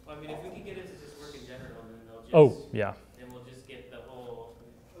 Well, I mean, if we can get it to just work in general, then they'll just. Oh, yeah. Then we'll just get the whole.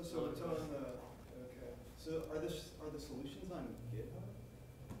 So it's on the. Okay. So are the solutions on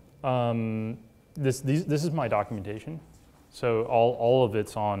GitHub? This is my documentation. So all of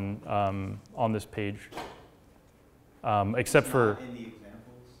it's on this page, except for. In the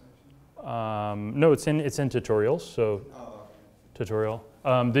examples section? No, it's in tutorials. So okay. tutorial.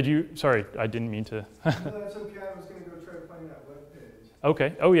 Sorry, I didn't mean to. No, that's okay. I was going to go try to find that web page.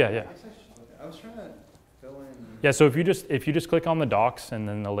 Okay. Oh yeah. Okay. I was trying to fill in. Yeah. So if you just click on the docs and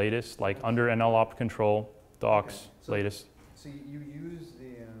then the latest, like under NLOptControl docs, Okay. So- latest. So you use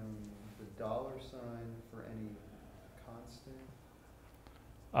the $sign for any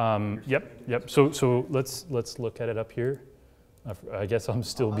constant? Yep. So let's look at it up here. I guess I'm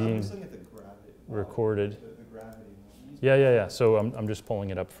still I'm being just looking at the gravity. recorded. The gravity one. Yeah. So I'm just pulling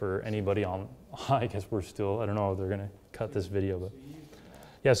it up for anybody on. I guess we're still. I don't know if they're gonna cut this video, but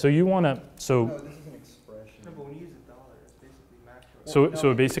yeah. So you wanna. No, this is an expression. No, but when you use $, it's basically macro.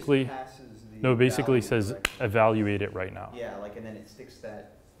 So it basically. Passes the No, basically value says directly. evaluate it right now. Yeah, and then it sticks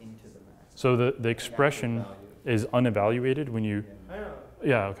that into the max. So the expression is unevaluated when you. I know.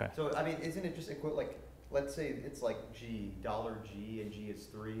 Yeah. Okay. So I mean, isn't it just like, let's say it's like G, $G, and G is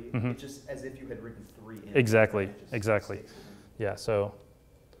 3. Mhm. It's just as if you had written 3 in. Exactly, It just exactly. sticks it in. Yeah. So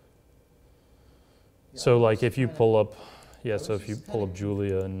Yeah, like it's if you kinda- pull up, I so was if you just pull up kinda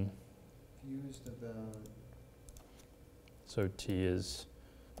Julia and confused about. so T is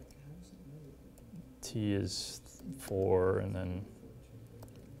Like, how does it know that- 4 and then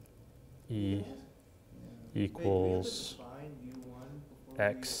E Yeah. equals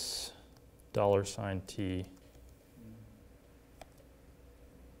X $T.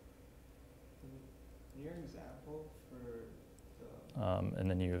 In your example for the And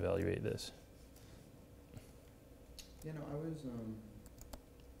then you evaluate this. Yeah, no, I was,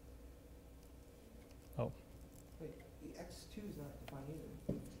 wait, the x2 is not defined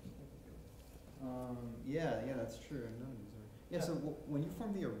either. yeah, that's true. None of these are. Yeah, so when you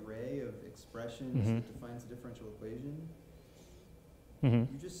form the array of expressions that defines the differential equation, you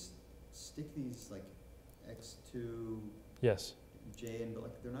just stick these like x2, yes, j, and but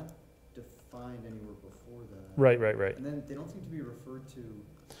like they're not defined anywhere before that. Right. And then they don't seem to be referred to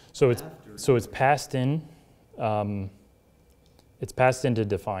So after. it's passed in. It's passed into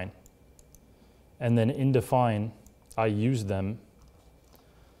define, and then in define, I use them.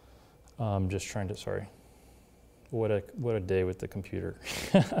 Just trying to, sorry. What a day with the computer.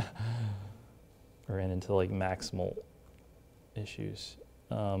 I ran into like maximal issues.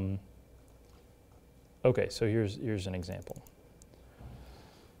 Okay, so here's an example.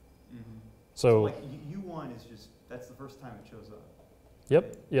 So like U1 is just, that's the first time it shows up.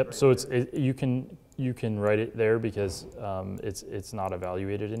 Yep. Right So there. you can write it there because it's not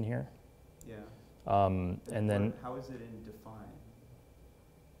evaluated in here. Yeah. And then How is it in define?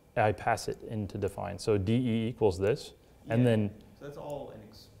 I pass it into define. So DE equals this, and Yeah. then So that's all an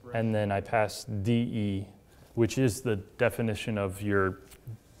expression. and then I pass DE, which is the definition of your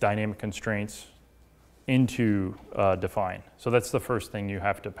dynamic constraints, into define. So that's the first thing you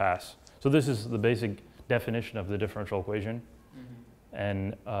have to pass. So this is the basic definition of the differential equation,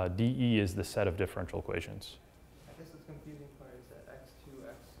 and DE is the set of differential equations. I guess the confusing part is that x2,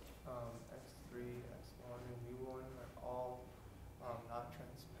 x3, x1, and u1 are all not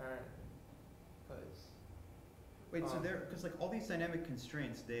transparent. Wait, so because like all these dynamic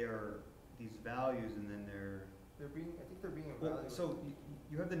constraints, they are these values, and then I think they're being well, evaluated. so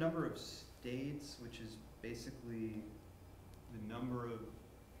you have the number of states, which is basically the number of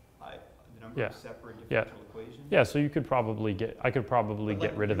separate differential equations. Yeah, so you could probably I could probably But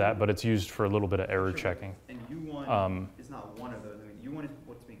get like rid of that, but it's used for a little bit of error Sure, checking. And U1 is not one of those. I mean, U1 is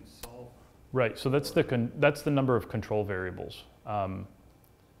what's being solved. Right. So that's the number of control variables. Yeah,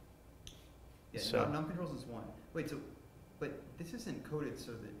 So- non-controls is one. Wait, but this isn't coded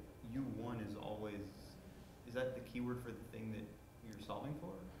so that U1 is always, is that the keyword for the thing that you're solving for?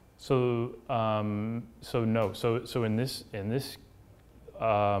 So no. So in this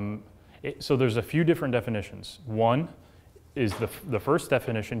so there's a few different definitions. One is the first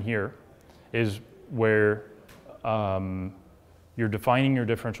definition here is where you're defining your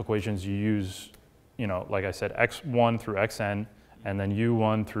differential equations. You use, like I said, x1 through xn, and then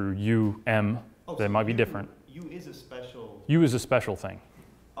u1 through um. They might be different. U is a special. U is a special thing.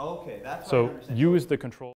 Okay, that's what I So understand. U is the control.